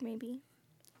credit card maybe.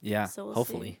 Yeah, So we'll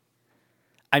hopefully. see.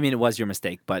 I mean, it was your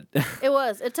mistake, but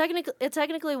it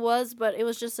technically was, but it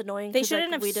was just annoying. They 'cause,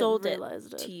 shouldn't like, have sold it realize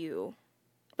to you.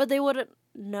 But they wouldn't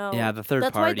know. yeah, the third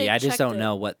That's why party. they I just checked don't it.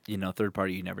 know what, third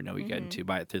party, you never know what you get into.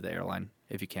 Buy it through the airline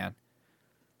if you can.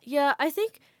 Yeah, I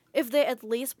think if they at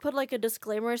least put like a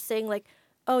disclaimer saying like,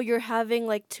 oh, you're having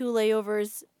like 2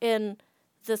 layovers in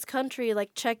this country,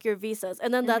 like check your visas.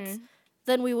 And then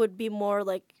then we would be more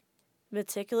like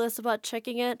meticulous about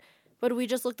checking it. But we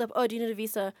just looked up, oh, do you need a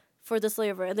visa for this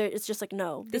layover? And it's just like,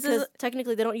 no. Because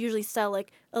technically they don't usually sell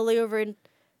like a layover in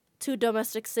 2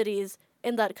 domestic cities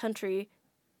in that country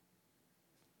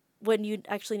when you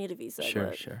actually need a visa.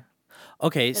 Sure.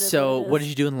 Okay, is so what it what is. did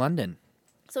you do in London?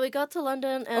 So we got to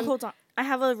London Oh, and hold on. I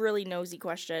have a really nosy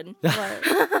question.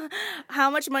 what? How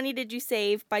much money did you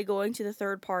save by going to the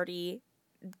third party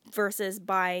versus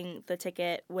buying the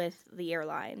ticket with the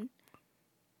airline?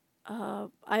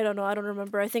 I don't know. I don't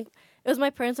remember. I think it was my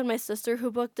parents and my sister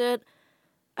who booked it.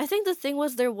 I think the thing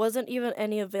was there wasn't even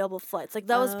any available flights. Like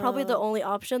that was probably the only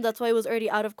option. That's why it was already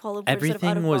out of Kuala Lumpur instead of out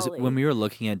Everything of was, Bali. when we were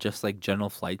looking at just like general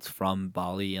flights from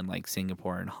Bali and like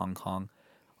Singapore and Hong Kong,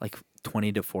 like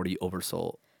 20 to 40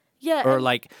 oversold. Yeah, Or and,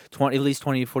 like 20, at least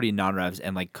 20 to 40 non-revs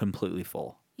and like completely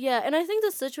full. yeah, and I think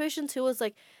the situation too was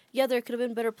like, yeah, there could have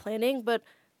been better planning, but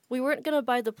we weren't gonna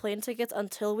buy the plane tickets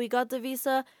until we got the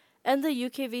visa, and the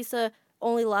UK visa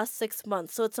only lasts 6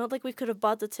 months, so it's not like we could have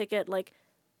bought the ticket like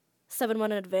 7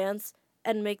 months in advance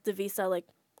and make the visa like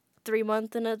 3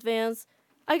 months in advance.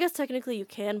 I guess technically you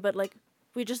can, but like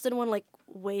we just didn't want to like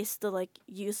waste the like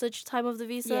usage time of the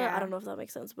visa. Yeah. I don't know if that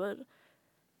makes sense, but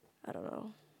I don't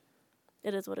know.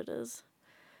 It is what it is.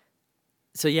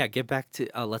 So yeah,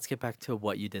 let's get back to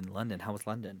what you did in London. How was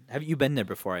London? Have you been there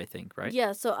before, I think, right?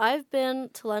 Yeah, so I've been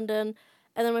to London,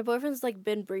 and then my boyfriend's like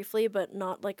been briefly, but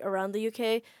not like around the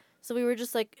UK. So we were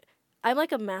just like, I'm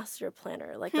like a master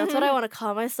planner. Like that's what I want to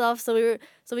call myself. So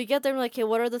we get there and we're like, okay,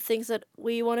 what are the things that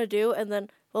we want to do, and then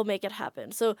we'll make it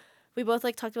happen. So we both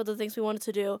like talked about the things we wanted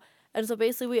to do, and so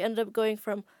basically we ended up going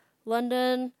from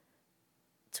London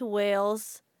to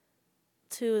Wales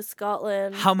to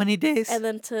Scotland. How many days? And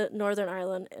then to Northern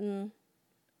Ireland in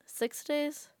 6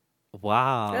 days.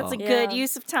 Wow. That's a Yeah. good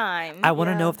use of time. I want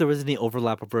to know Yeah. if there was any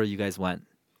overlap of where you guys went.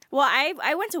 Well,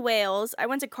 I went to Wales. I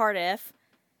went to Cardiff.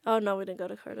 Oh no, we didn't go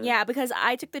to Cardiff. Yeah, because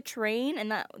I took the train,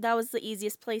 and that was the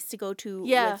easiest place to go to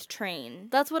Yeah. with train.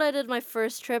 That's what I did my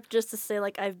first trip, just to say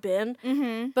like I've been.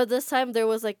 Mm-hmm. But this time there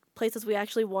was like places we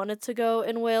actually wanted to go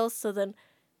in Wales, so then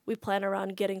we plan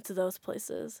around getting to those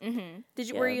places.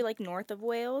 Mm-hmm. Were Yeah. you like north of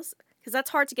Wales? Because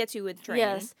that's hard to get to with train.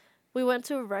 Yes, we went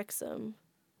to Wrexham.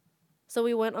 So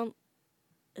we went on.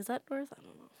 Is that north? I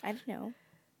don't know. I don't know.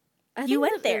 I You think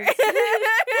went that there.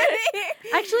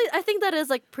 is- Actually, I think that is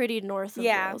like pretty north of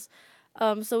Yeah.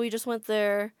 Wales. So we just went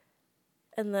there,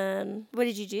 and then What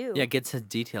did you do? Yeah, get to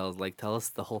details. Like, tell us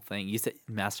the whole thing. You said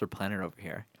master planner over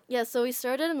here. yeah. So we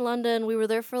started in London. We were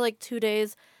there for like 2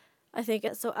 days, I think.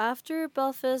 So after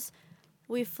Belfast,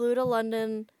 we flew to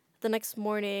London the next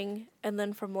morning, and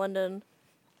then from London,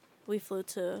 we flew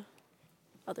to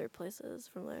other places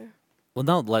from there. Well,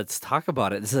 no, let's talk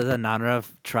about it. This is a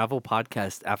non-rev travel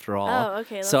podcast after all. Oh,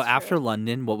 okay, So that's true. after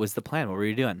London, what was the plan? What were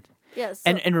you doing? Yes.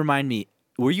 And remind me,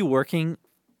 were you working?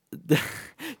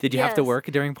 Did you have to Yes. work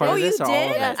during part Oh, of you this did? or all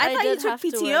of Yes, it? I I thought you did took have to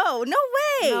PTO. No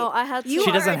way. no, I had to. You She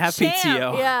are doesn't a have champ.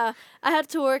 PTO. Yeah, I had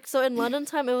to work. So in London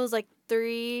time, it was like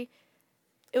 3.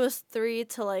 It was 3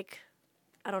 to like,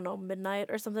 I don't know, midnight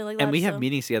or something like that. And we have so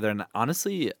meetings together, and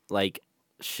honestly, like,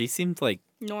 she seemed like,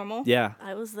 Normal. yeah.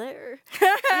 I was there.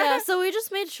 Yeah, so we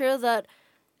just made sure that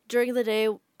during the day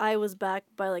I was back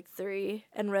by like 3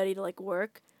 and ready to like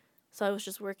work. So I was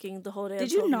just working the whole day.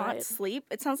 Did you until not night. sleep?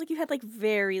 It sounds like you had like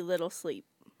very little sleep.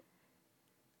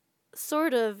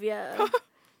 Sort of, yeah.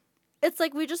 It's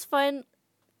like we just find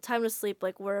time to sleep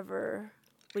like wherever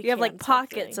we You have like can,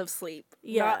 pockets something. of sleep,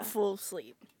 Yeah. not full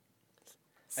sleep.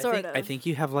 Sort of. I think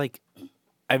you have like,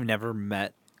 I've never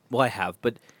met, well, I have,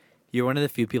 but You're one of the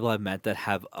few people I've met that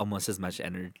have almost as much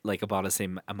energy, like about the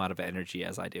same amount of energy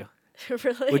as I do.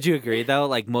 Really? Would you agree though?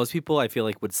 Like most people, I feel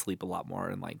like would sleep a lot more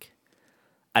and like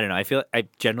I don't know. I feel like I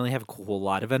generally have a whole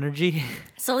lot of energy.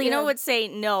 Selena Yeah. would say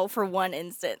no for one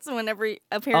instance whenever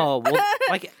apparently. Oh well,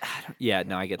 like yeah,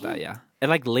 no, I get that. Yeah, and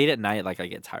like late at night, like I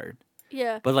get tired.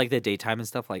 Yeah. But like the daytime and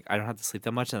stuff, like I don't have to sleep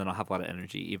that much, and then I'll have a lot of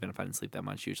energy even if I didn't sleep that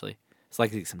much. Usually, it's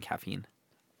like some caffeine.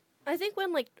 I think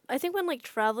when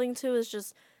traveling too is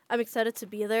just I'm excited to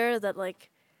be there. That like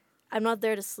I'm not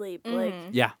there to sleep. Like,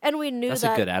 Yeah, and we knew that's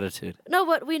that. a good attitude. No,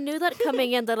 but we knew that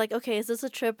coming in that like, okay, is this a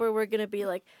trip where we're gonna be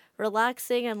like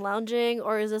relaxing and lounging,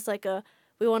 or is this like a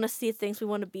we want to see things, we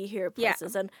want to be here at Yeah.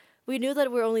 places, and we knew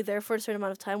that we're only there for a certain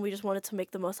amount of time. We just wanted to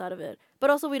make the most out of it, but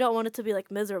also we don't want it to be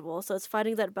like miserable. So it's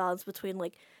finding that balance between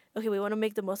like, okay, we want to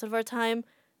make the most of our time,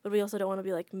 but we also don't want to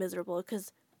be like miserable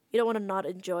because you don't want to not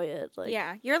enjoy it. Like,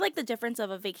 Yeah, you're like the difference of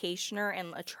a vacationer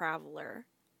and a traveler.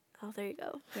 oh, there you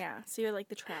go. Yeah, so you're like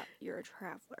you're a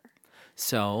traveler.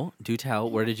 So do tell,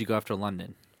 where did you go after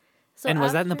London? So and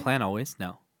was that in the after- plan always?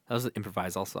 No, that was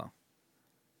improvised also.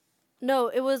 No,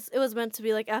 it was meant to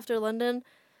be like after London.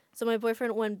 So my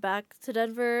boyfriend went back to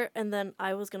Denver, and then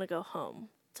I was gonna go home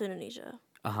to Indonesia.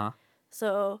 Uh-huh.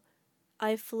 So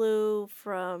I flew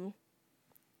from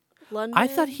London. I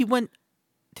thought he went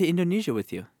to Indonesia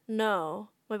with you. No,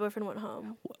 my boyfriend went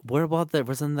home. Where about there?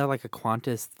 Wasn't there like a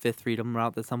Qantas Fifth Freedom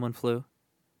route that someone flew?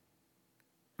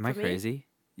 Am I For me? crazy?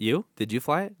 You? Did you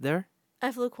fly it there?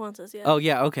 I flew Qantas, yeah. Oh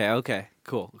yeah. Okay.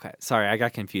 Cool. Okay. Sorry, I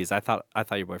got confused. I thought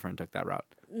your boyfriend took that route.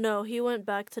 No, he went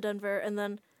back to Denver, and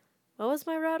then what was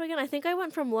my route again? I think I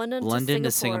went from London London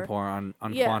to Singapore. to Singapore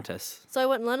on Yeah. Qantas. So I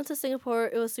went London to Singapore.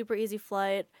 It was super easy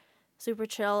flight, super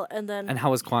chill, and then And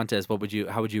how was Qantas?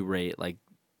 How would you rate like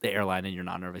the airline in your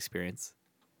non-nerve experience?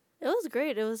 it was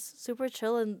great. It was super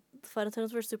chill, and the flight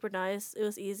attendants were super nice. It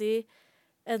was easy,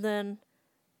 and then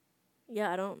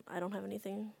yeah, I don't have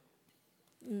anything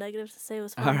negative to say. It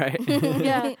was fun. All right.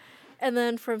 Yeah, and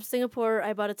then from Singapore,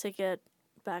 I bought a ticket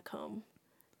back home.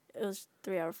 It was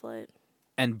 3-hour flight.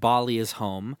 And Bali is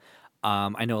home.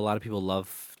 I know a lot of people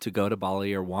love to go to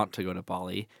Bali or want to go to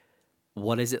Bali.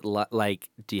 What is it like?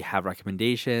 Do you have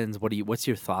recommendations? What's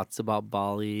your thoughts about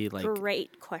Bali? Like,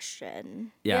 Great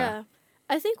question. yeah.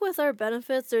 I think with our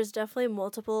benefits, there's definitely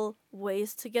multiple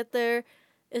ways to get there.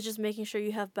 It's just making sure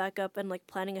you have backup and like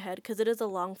planning ahead because it is a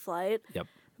long flight. Yep.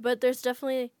 But it's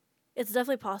definitely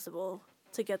possible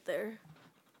to get there.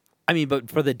 I mean, but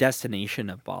for the destination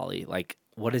of Bali, like,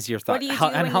 what is your thought? What do you do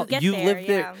when you get there? live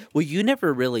there? Yeah. Well, you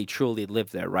never really truly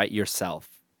lived there, right? Yourself.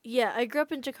 Yeah, I grew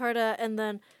up in Jakarta, and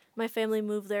then my family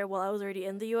moved there while I was already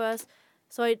in the U.S.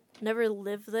 So I never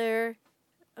lived there.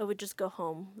 I would just go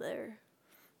home there.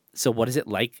 So, what is it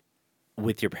like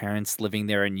with your parents living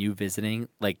there and you visiting?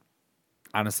 Like,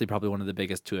 honestly, probably one of the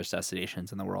biggest tourist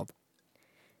destinations in the world.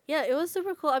 Yeah, it was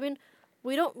super cool. I mean,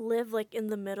 we don't live like in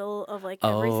the middle of like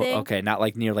everything. Oh, okay. Not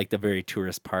like near like the very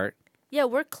tourist part. Yeah,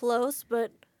 we're close,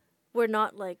 but we're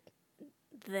not like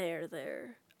there.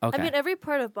 Okay. I mean, every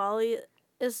part of Bali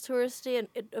is touristy, and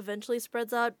it eventually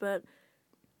spreads out. But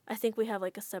I think we have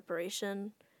like a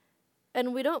separation,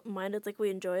 and we don't mind it. Like we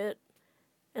enjoy it,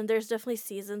 and there's definitely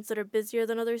seasons that are busier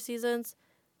than other seasons.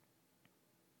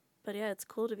 But yeah, it's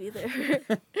cool to be there.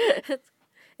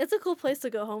 It's a cool place to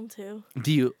go home to.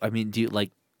 Do you ever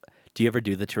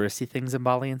do the touristy things in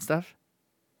Bali and stuff?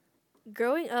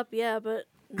 Growing up, yeah, but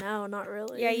now not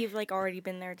really. Yeah, you've like already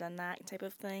been there, done that type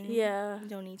of thing. Yeah. You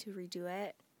don't need to redo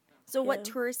it. So what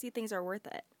Yeah. touristy things are worth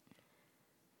it?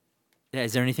 Yeah,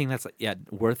 is there anything that's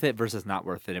worth it versus not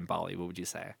worth it in Bali? What would you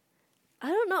say? I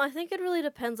don't know. I think it really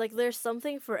depends. Like, there's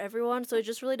something for everyone, so it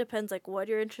just really depends, like, what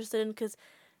you're interested in, because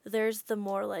there's the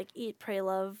more, like, eat, pray,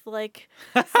 love, like,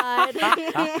 side.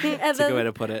 That's a good way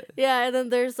to put it. Yeah, and then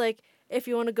there's, like, if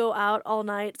you want to go out all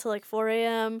night to, like, 4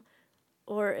 a.m.,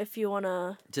 or if you want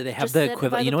to... Do they have just the sit by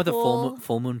equivalent? You the know what the pool.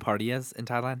 full moon party is in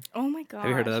Thailand? Oh my god. Have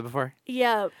you heard of that before?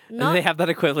 Yeah, Do not... they have that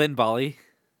equivalent in Bali?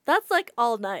 That's, like,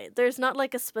 all night. There's not,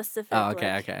 like, a specific... Oh,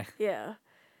 okay, like- okay. Yeah.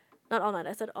 Not all night.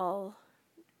 I said all...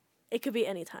 It could be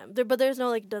any time. But there's no,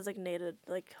 like, designated,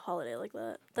 like, holiday like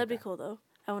that. That'd be Okay. cool, though.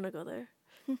 I want to go there.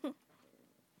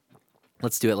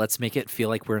 Let's do it. Let's make it feel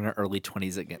like we're in our early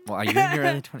 20s again. Well, are you in your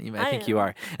early 20s? I I think you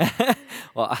am. are.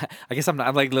 Well, I guess I'm not.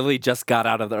 I'm like literally just got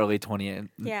out of the early 20,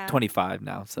 Yeah. 25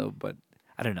 now. So, but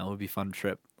I don't know. It would be a fun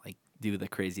trip. Like do the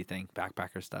crazy thing,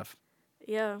 backpacker stuff.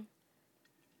 Yeah,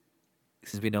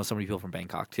 Since we know so many people from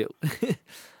Bangkok too.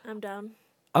 I'm down.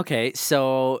 Okay,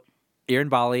 so you're in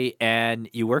Bali and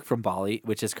you work from Bali,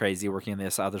 which is crazy. Working on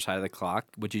this other side of the clock.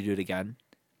 Would you do it again?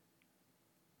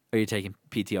 Or are you taking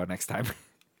PTO next time?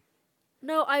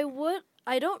 No, I would.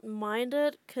 I don't mind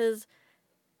it because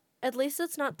at least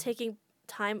it's not taking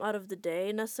time out of the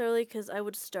day necessarily, because I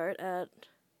would start at,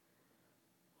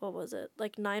 what was it,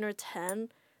 like 9 or 10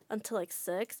 until like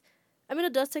 6. I mean,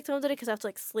 it does take time out of the day because I have to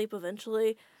like sleep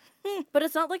eventually. But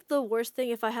it's not like the worst thing.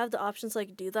 If I have the options to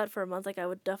like do that for a month, like I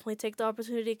would definitely take the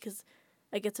opportunity because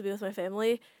I get to be with my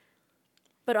family.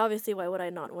 But obviously, why would I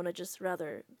not want to just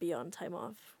rather be on time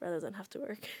off rather than have to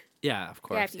work? Yeah, of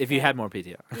course. if If you you can. had more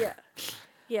PTO. Yeah.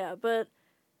 Yeah, but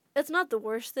it's not the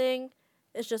worst thing.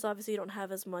 It's just obviously you don't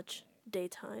have as much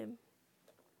daytime.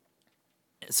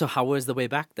 So how was the way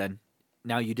back then?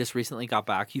 Now you just recently got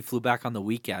back. You flew back on the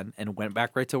weekend and went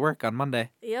back right to work on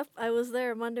Monday. Yep, I was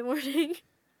there Monday morning.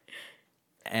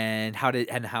 And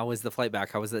how was the flight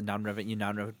back? How was it you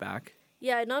non-rev back?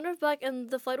 Yeah, I non-rev back, and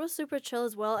the flight was super chill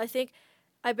as well. I think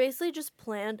I basically just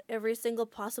planned every single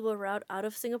possible route out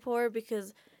of Singapore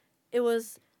because it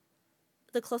was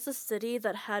the closest city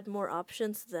that had more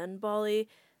options than Bali.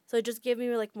 So it just gave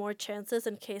me like more chances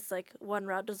in case like one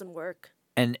route doesn't work.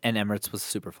 And Emirates was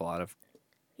super full out of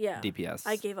Yeah. DPS.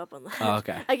 I gave up on that. Oh,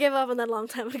 okay. I gave up on that a long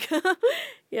time ago.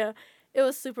 Yeah. It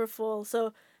was super full.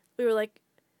 So we were like,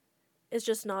 it's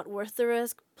just not worth the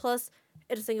risk. Plus,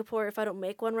 in Singapore, if I don't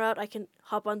make one route, I can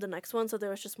hop on the next one. So there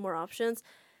was just more options.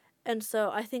 And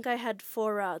so I think I had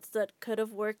 4 routes that could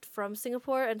have worked from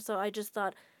Singapore. And so I just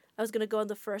thought I was going to go on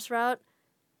the first route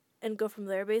and go from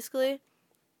there, basically.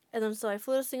 And then so I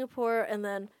flew to Singapore and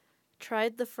then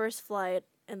tried the first flight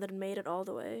and then made it all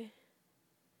the way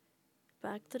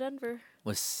back to Denver.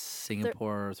 Was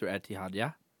Singapore through Etihad?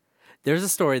 Yeah. There's a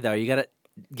story though. You gotta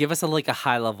give us a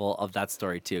high level of that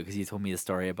story too, because you told me the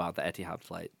story about the Etihad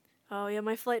flight. Oh, yeah,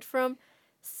 my flight from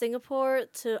Singapore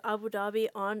to Abu Dhabi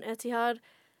on Etihad,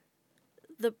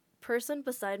 the person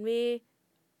beside me,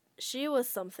 she was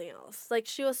something else. Like,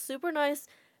 she was super nice.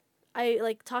 I,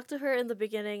 like, talked to her in the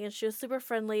beginning, and she was super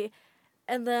friendly.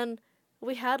 And then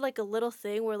we had, like, a little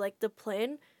thing where, like, the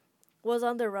plane was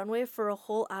on the runway for a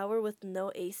whole hour with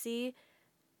no AC,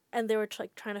 and they were,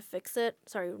 like, trying to fix it.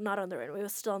 Sorry, not on the runway. It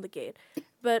was still on the gate.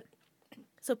 But,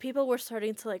 so people were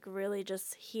starting to, like, really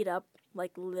just heat up,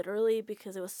 like, literally,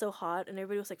 because it was so hot, and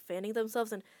everybody was, like, fanning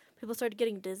themselves, and people started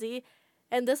getting dizzy.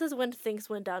 And this is when things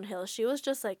went downhill. She was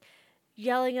just, like,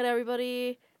 yelling at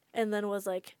everybody, and then was,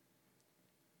 like,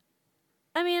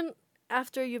 I mean,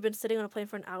 after you've been sitting on a plane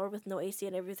for an hour with no AC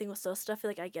and everything was so stuffy,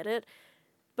 like, I get it.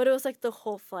 But it was, like, the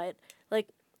whole flight. Like,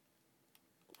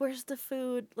 where's the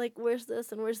food? Like, where's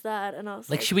this and where's that? And I was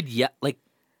Like she would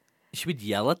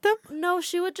yell at them? no,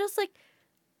 she would just, like,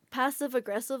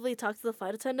 passive-aggressively talk to the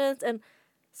flight attendants. And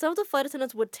some of the flight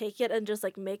attendants would take it and just,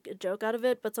 like, make a joke out of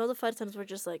it. But some of the flight attendants were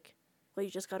just like, well, you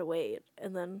just gotta wait.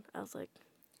 And then I was like,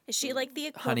 Is she like the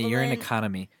equivalent? Honey, you're in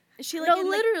economy. Is she like no, in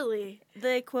literally.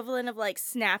 the equivalent of like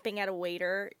snapping at a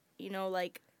waiter? You know,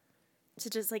 like to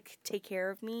just like take care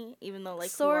of me, even though like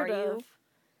Sort who are of. you?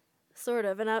 Sort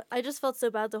of. And I just felt so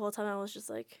bad the whole time. I was just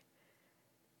like,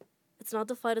 it's not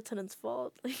the flight attendant's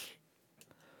fault. Like,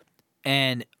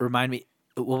 And remind me,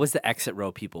 what was the exit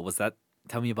row people?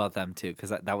 Tell me about them too, because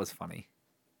that was funny.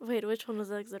 wait, which one was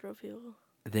the exit row people?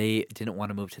 They didn't want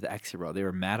to move to the exit row. They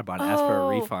were mad about it, asked for a Oh.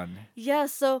 refund. Yeah,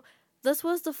 so this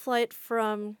was the flight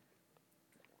from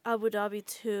Abu Dhabi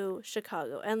to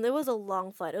Chicago. And it was a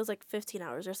long flight. It was like 15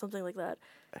 hours or something like that.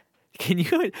 Can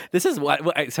you? This is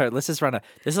sorry, let's just run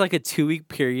this is like a 2-week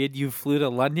period. You flew to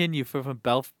London. You flew from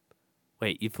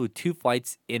you flew 2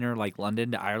 flights inner like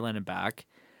London to Ireland and back,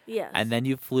 Yes. and then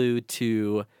you flew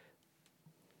to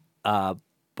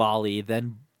Bali,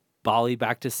 then Bali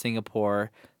back to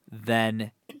Singapore,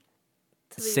 then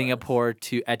to the Singapore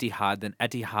to Etihad, then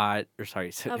Etihad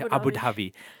Abu Abu Dhabi.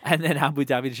 Dhabi, and then Abu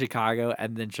Dhabi to Chicago,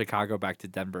 and then Chicago back to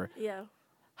Denver. US.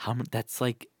 Yeah. That's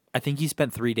like I think you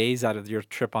spent 3 days out of your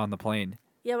trip on the plane.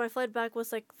 Yeah, my flight back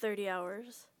was like 30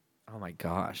 hours. Oh my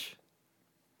gosh.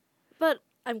 But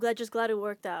I'm glad it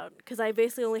worked out because I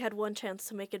basically only had one chance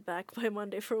to make it back by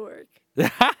Monday for work.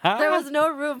 There was no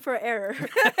room for error.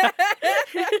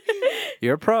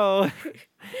 You're a pro.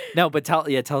 No, but tell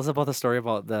us about the story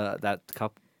about that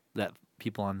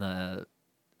people on the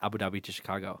Abu Dhabi to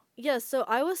Chicago. Yeah, so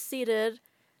I was seated.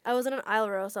 I was in an aisle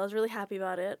row, so I was really happy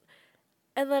about it.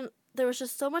 And then there was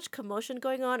just so much commotion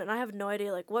going on, and I have no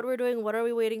idea like what we're doing, what are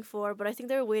we waiting for, but I think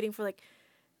they were waiting for like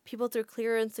people through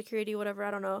clearance, security, whatever, I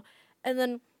don't know. And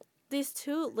then these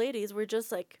 2 ladies were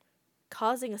just like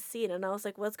causing a scene, and I was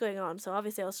like, what's going on? So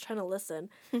obviously I was trying to listen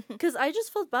because I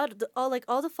just felt bad. All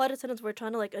the flight attendants were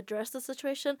trying to like address the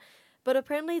situation, but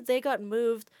apparently they got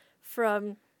moved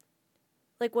from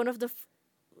like one of the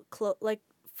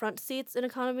front seats in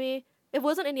economy. It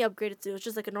wasn't any upgraded seat. It was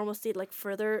just like a normal seat like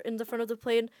further in the front of the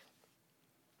plane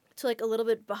to like a little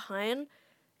bit behind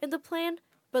in the plane,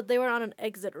 but they were on an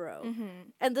exit row.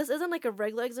 And this isn't like a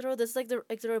regular exit row. This is like the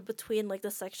exit row between like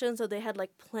the sections, so they had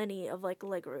like plenty of like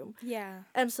leg room. Yeah.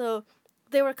 And so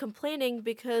they were complaining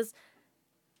because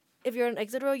if you're in an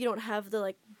exit row, you don't have the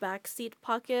like back seat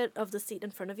pocket of the seat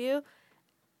in front of you.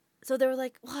 So they were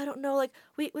like, well, I don't know, like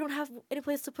we don't have any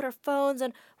place to put our phones,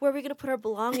 and where are we gonna put our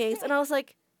belongings? And I was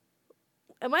like,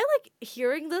 am I like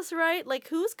hearing this right? Like,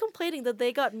 who's complaining that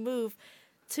they got moved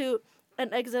to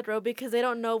an exit row because they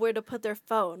don't know where to put their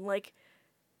phone? Like,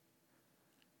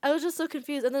 I was just so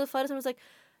confused. And then the flight attendant was like,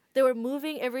 they were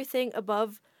moving everything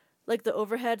above like the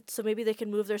overhead, so maybe they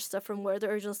can move their stuff from where the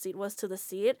original seat was to the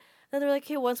seat. And they're like,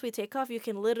 hey, once we take off, you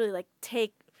can literally like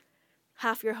take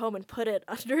half your home and put it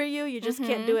under you. You just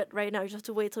can't do it right now. You just have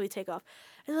to wait till we take off.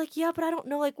 And they're like, yeah, but I don't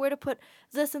know like where to put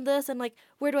this and this, and like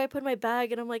where do I put my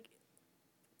bag? And I'm like,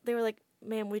 they were like,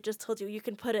 ma'am, we just told you you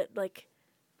can put it like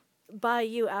by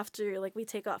you after like we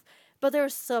take off. But they were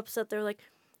so upset. They were like,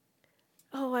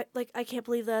 oh, I can't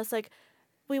believe this. Like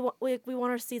we want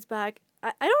our seats back.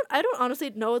 I don't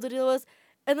honestly know what the deal was.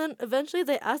 And then eventually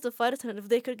they asked the flight attendant if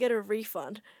they could get a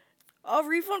refund. A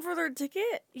refund for their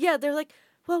ticket? Yeah, they're like,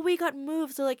 well, we got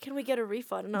moved, so like, can we get a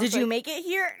refund? And I was Did you like, make it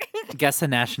here? Guess the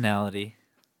nationality.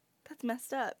 That's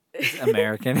messed up. It's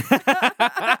American.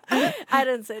 I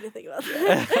didn't say anything about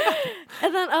that.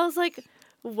 And then I was like,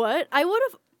 what? I would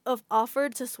have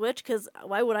offered to switch, because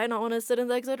why would I not want to sit in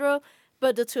the exit row?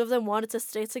 But the two of them wanted to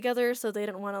stay together, so they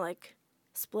didn't want to like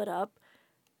split up.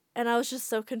 And I was just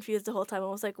so confused the whole time. I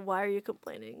was like, why are you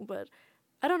complaining? But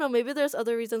I don't know. Maybe there's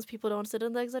other reasons people don't sit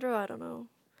in the exit row. I don't know.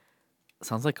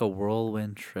 Sounds like a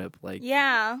whirlwind trip. Like,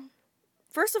 Yeah.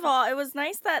 First of all, it was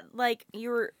nice that like you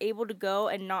were able to go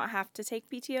and not have to take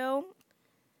PTO.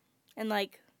 And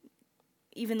like,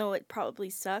 even though it probably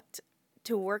sucked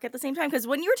to work at the same time, because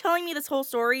when you were telling me this whole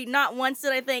story, not once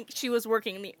did I think she was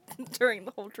working during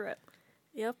the whole trip.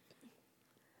 Yep.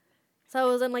 So I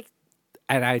was in like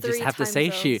and I just 3 have to time say,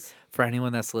 zones. for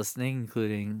anyone that's listening,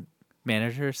 including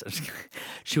managers,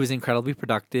 she was incredibly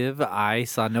productive. I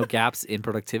saw no gaps in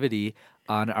productivity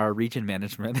on our region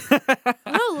management. No,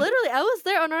 literally, I was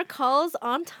there on our calls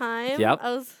on time. Yep.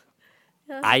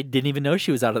 Yeah. I didn't even know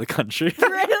she was out of the country.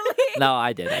 Really? No,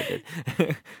 I did.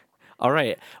 All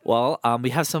right. Well, we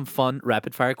have some fun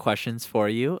rapid fire questions for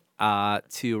you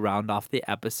to round off the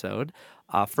episode.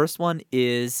 First one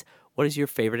is, what is your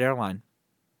favorite airline?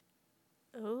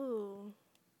 Oh.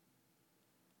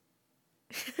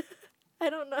 I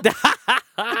don't know.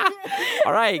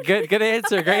 All right. Good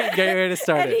answer. Great way to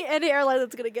start it. Any airline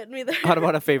that's gonna get me there. What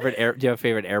about a favorite do you have a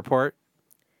favorite airport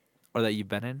or that you've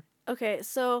been in? Okay,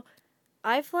 so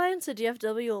I fly into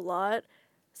DFW a lot.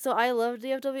 So I love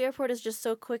DFW Airport. It's just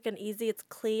so quick and easy. It's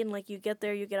clean. Like, you get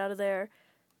there, you get out of there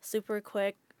super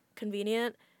quick,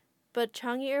 convenient. But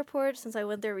Changi Airport, since I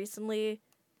went there recently,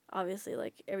 obviously,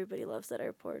 like, everybody loves that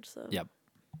airport. So Yep.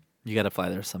 You got to fly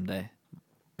there someday,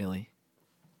 Millie.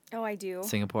 Oh, I do.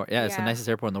 Singapore. Yeah, it's the Yeah. nicest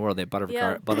airport in the world. They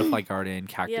have Butterfly Garden,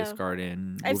 Cactus Yeah.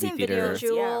 Garden, I've movie seen theater. videos.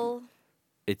 Jewel.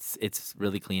 It's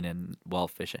really clean and well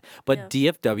efficient. But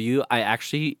Yeah. DFW, I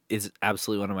actually is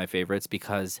absolutely one of my favorites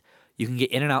because you can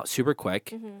get in and out super quick,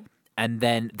 Mm-hmm. and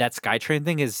then that SkyTrain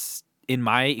thing is, in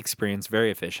my experience, very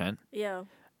efficient. Yeah.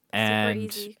 And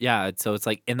easy. yeah, so it's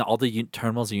like in all the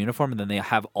terminals are uniform, and then they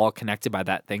have all connected by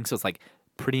that thing. So it's like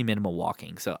pretty minimal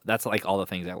walking. So that's like all the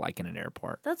things I like in an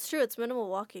airport. That's true. It's minimal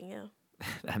walking, yeah.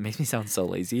 That makes me sound so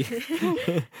lazy.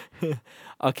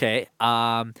 Okay.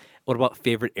 What about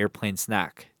favorite airplane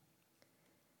snack?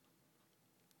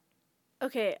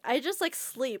 Okay, I just, like,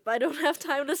 sleep. I don't have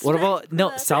time to What spend about for no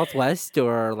that. Southwest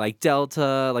or like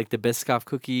Delta, like the Biscoff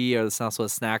cookie or the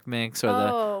Southwest snack mix or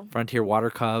Oh. the Frontier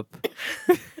water cup?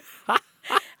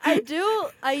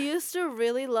 I used to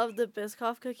really love the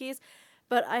Biscoff cookies,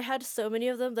 but I had so many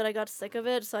of them that I got sick of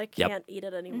it, so I can't eat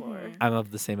it anymore. I'm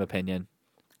of the same opinion.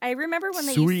 I remember when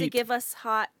they used to Sweet. give us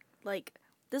hot, like,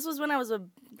 this was when I was a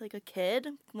kid,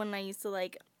 when I used to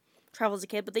like travel as a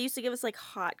kid, but they used to give us like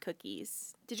hot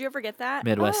cookies. Did you ever get that?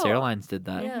 Midwest Oh. Airlines did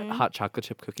that. Yeah. Hot chocolate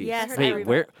chip cookies. Yes, I Wait,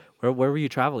 heard where were you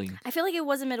traveling? I feel like it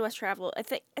wasn't Midwest travel. I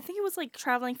think it was like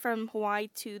traveling from Hawaii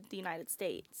to the United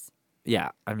States. Yeah,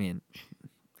 I mean,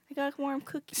 I got a warm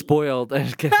cookie. spoiled. I'm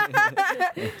just kidding.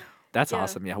 That's Yeah.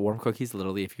 awesome. Yeah, warm cookies,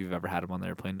 literally, if you've ever had them on the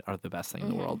airplane, are the best thing in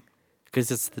the Mm-hmm. world. Because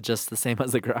it's just the same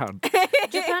as the ground.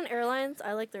 Japan Airlines,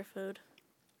 I like their food.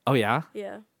 Oh, yeah?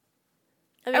 Yeah.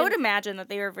 I would imagine that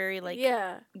they were very like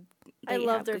Yeah. I they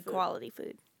love have their good food. quality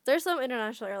food. There's some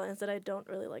international airlines that I don't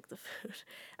really like the food.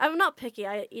 I'm not picky.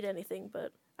 I eat anything,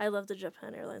 but I love the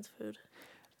Japan Airlines food.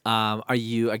 Are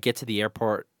you get to the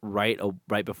airport right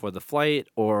before the flight,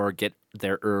 or get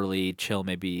there early, chill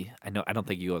maybe? I don't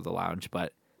think you go to the lounge,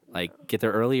 but like get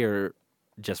there early or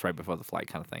just right before the flight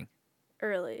kind of thing.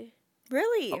 Early.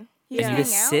 Really? You And just you hang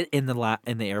just out? sit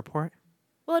in the airport?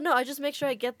 Well, no, I just make sure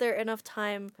I get there enough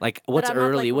time. Like what's I'm not,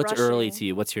 like, early? What's early rushing. to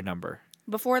you? What's your number?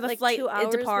 Before the Like flight 2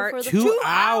 hours depart. before the 2 2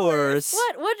 hours.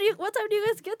 What time do you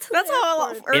guys get to That's the how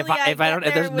airport? early If I get don't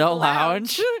if there there's with no the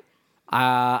lounge,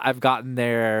 I've gotten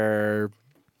there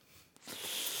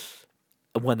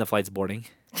when the flight's boarding.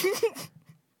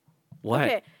 What?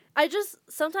 Okay,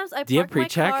 sometimes I Do you have park my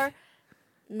pre-check? car.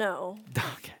 No,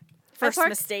 Okay. First parked-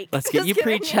 mistake. Let's get Just you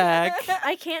kidding. pre-check.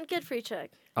 I can't get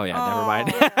pre-check. Oh yeah, never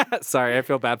mind. Sorry, I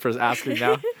feel bad for asking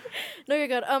now. No, you're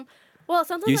good. Well,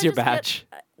 sometimes Use I your just badge.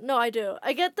 no, I do.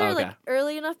 I get there Okay. like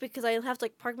early enough because I have to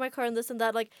like park my car and this and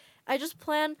that. Like, I just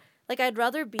plan like I'd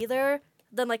rather be there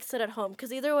than like sit at home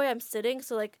because either way I'm sitting.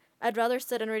 So like I'd rather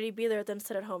sit and already be there than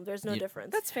sit at home. There's no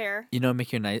difference. That's fair. You know,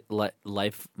 make your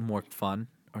life more fun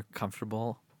or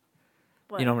comfortable.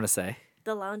 What? You know what I'm gonna say?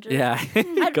 The lounges. Yeah.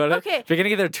 Go to. okay. If you're gonna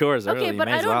get their tours Okay, early, you but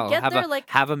may I as don't well get have there, a like-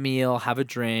 have a meal, have a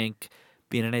drink,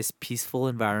 be in a nice peaceful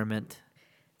environment.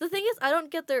 The thing is, I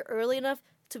don't get there early enough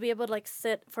to be able to like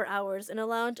sit for hours in a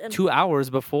lounge. And 2 hours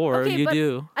before Okay, you but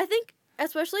do. I think,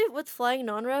 especially with flying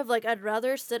non-rev, like I'd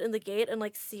rather sit in the gate and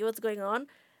like see what's going on,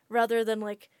 rather than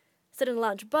like sit in the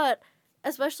lounge. But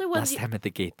especially when Less you, time at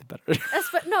the gate, the better.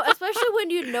 especially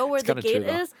when you know where It's the kinda true, gate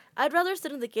though. is, I'd rather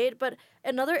sit in the gate. But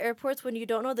in other airports, when you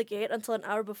don't know the gate until an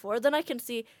hour before, then I can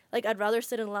see like I'd rather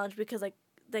sit in the lounge because like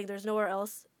there's nowhere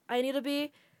else I need to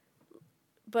be.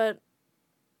 But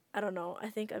I don't know. I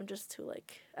think I'm just too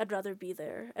like I'd rather be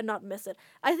there and not miss it.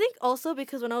 I think also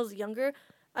because when I was younger,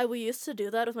 we used to do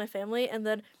that with my family, and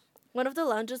then one of the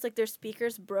lounges like their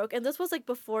speakers broke, and this was like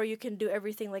before you can do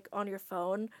everything like on your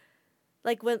phone.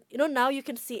 Like when now you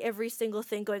can see every single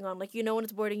thing going on. Like when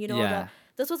it's boarding, all Yeah. that.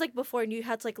 This was like before, and you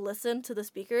had to like listen to the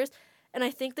speakers. And I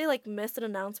think they like missed an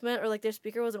announcement or like their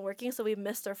speaker wasn't working, so we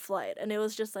missed our flight. And it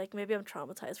was just like maybe I'm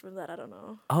traumatized from that. I don't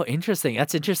know. Oh, interesting.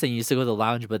 That's interesting. You used to go to the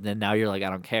lounge, but then now you're like, I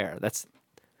don't care. That's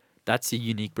a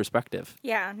unique perspective.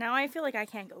 Yeah, now I feel like I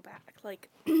can't go back. Like,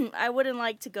 I wouldn't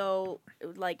like to go,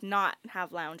 like, not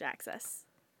have lounge access.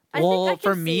 I think Well, I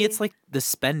for can me, see- it's like the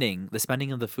spending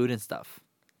of the food and stuff.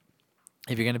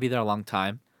 If you're gonna be there a long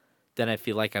time, then I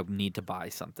feel like I need to buy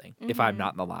something if I'm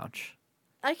not in the lounge.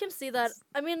 I can see that.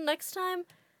 I mean, next time,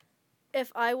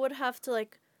 if I would have to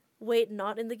like wait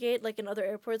not in the gate like in other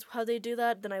airports, how they do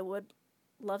that, then I would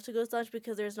love to go to lounge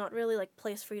because there's not really like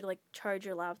place for you to like charge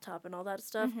your laptop and all that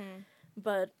stuff.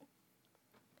 But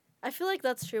I feel like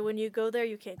that's true. When you go there,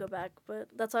 you can't go back. But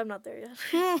that's why I'm not there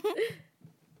yet.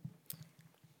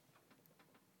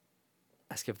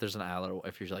 Ask if there's an aisle or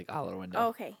if you're like aisle or window.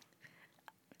 Okay.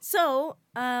 So,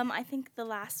 I think the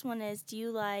last one is, do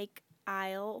you like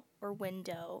aisle or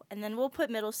window? And then we'll put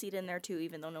middle seat in there too,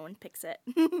 even though no one picks it.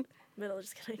 Middle,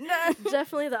 just kidding.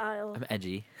 Definitely the aisle. I'm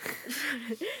edgy.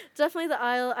 Definitely the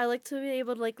aisle. I like to be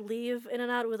able to like leave in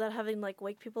and out without having to, like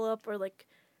wake people up or like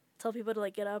tell people to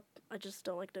like get up. I just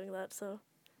don't like doing that. So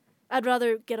I'd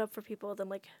rather get up for people than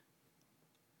like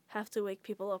have to wake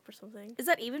people up or something. Is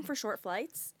that even for short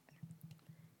flights?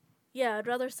 Yeah, I'd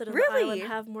rather sit in the aisle Really? and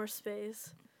have more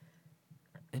space.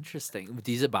 Interesting.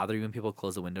 Does it bother you when people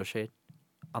close the window shade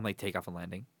on like takeoff and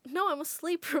landing? No, I'm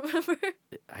asleep, remember?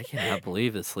 I cannot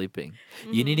believe the sleeping.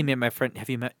 You need to meet my friend.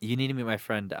 You need to meet my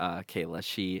friend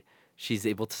Kayla. She's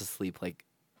able to sleep like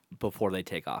before they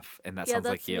take off, and that Yeah, sounds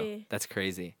like that's you. me. That's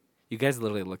crazy. You guys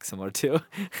literally look similar too.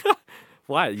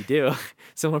 Why? You do.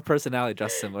 Similar personality,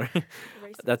 just similar.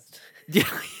 Racist. That's yeah.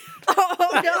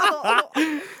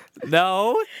 Oh,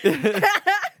 No.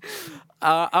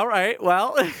 All right.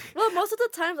 Well, Well, most of the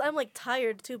times I'm like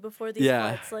tired too before these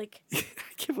Yeah. flights. Like, I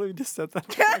can't believe you just said that.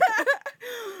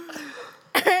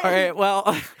 All right.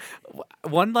 Well,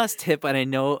 one last tip, and I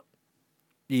know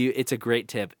it's a great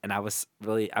tip, and I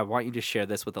want you to share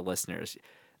this with the listeners.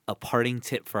 A parting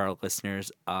tip for our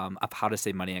listeners of how to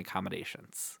save money on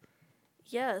accommodations.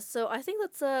 yeah, so I think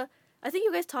I think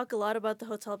you guys talk a lot about the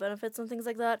hotel benefits and things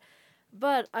like that,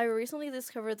 but I recently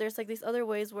discovered there's like these other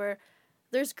ways where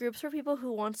there's groups for people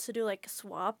who want to do like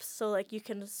swaps, so like you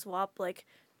can swap like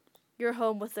your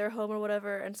home with their home or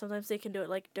whatever, and sometimes they can do it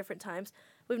like different times.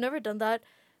 We've never done that,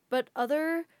 but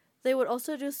they would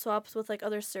also do swaps with like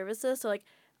other services. So like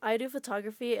I do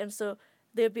photography, and so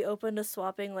they'd be open to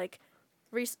swapping like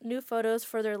new photos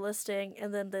for their listing,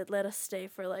 and then they'd let us stay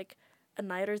for like a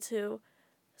night or two.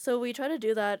 So we try to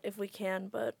do that if we can,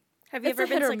 but have you It's ever a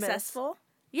hit been or miss. successful?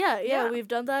 yeah, Yeah. we've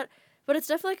done that. But it's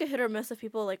definitely like a hit or miss if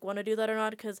people like want to do that or not,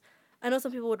 because I know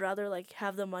some people would rather like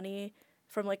have the money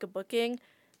from like a booking.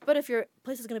 But if your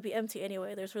place is gonna be empty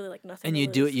anyway, there's really like nothing. And to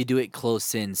you lose. do it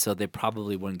close in, so they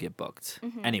probably wouldn't get booked.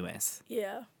 Mhm. Anyways,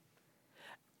 Yeah.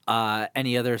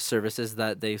 any other services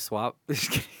that they swap?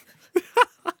 Just kidding.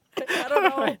 I don't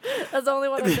know. That's the only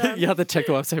one I've done. You have to check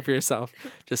the website for yourself.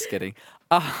 Just kidding.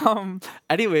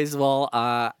 Anyways, well,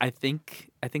 I think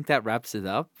that wraps it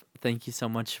up. Thank you so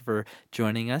much for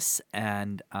joining us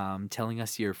and telling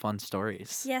us your fun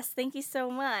stories. Yes, thank you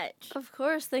so much. Of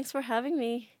course. Thanks for having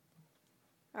me.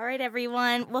 All right,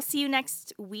 everyone. We'll see you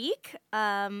next week.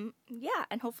 And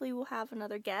hopefully we'll have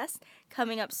another guest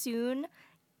coming up soon.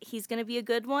 He's going to be a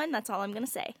good one. That's all I'm going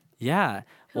to say. Yeah.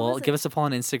 Who Well, is give it? us a follow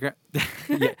on Instagram.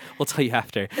 Yeah, we'll tell you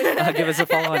after. Give us a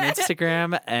follow on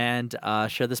Instagram and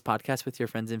share this podcast with your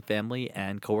friends and family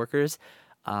and coworkers.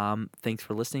 Thanks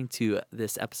for listening to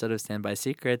this episode of Standby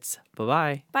Secrets.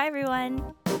 Bye-bye. Bye,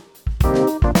 everyone.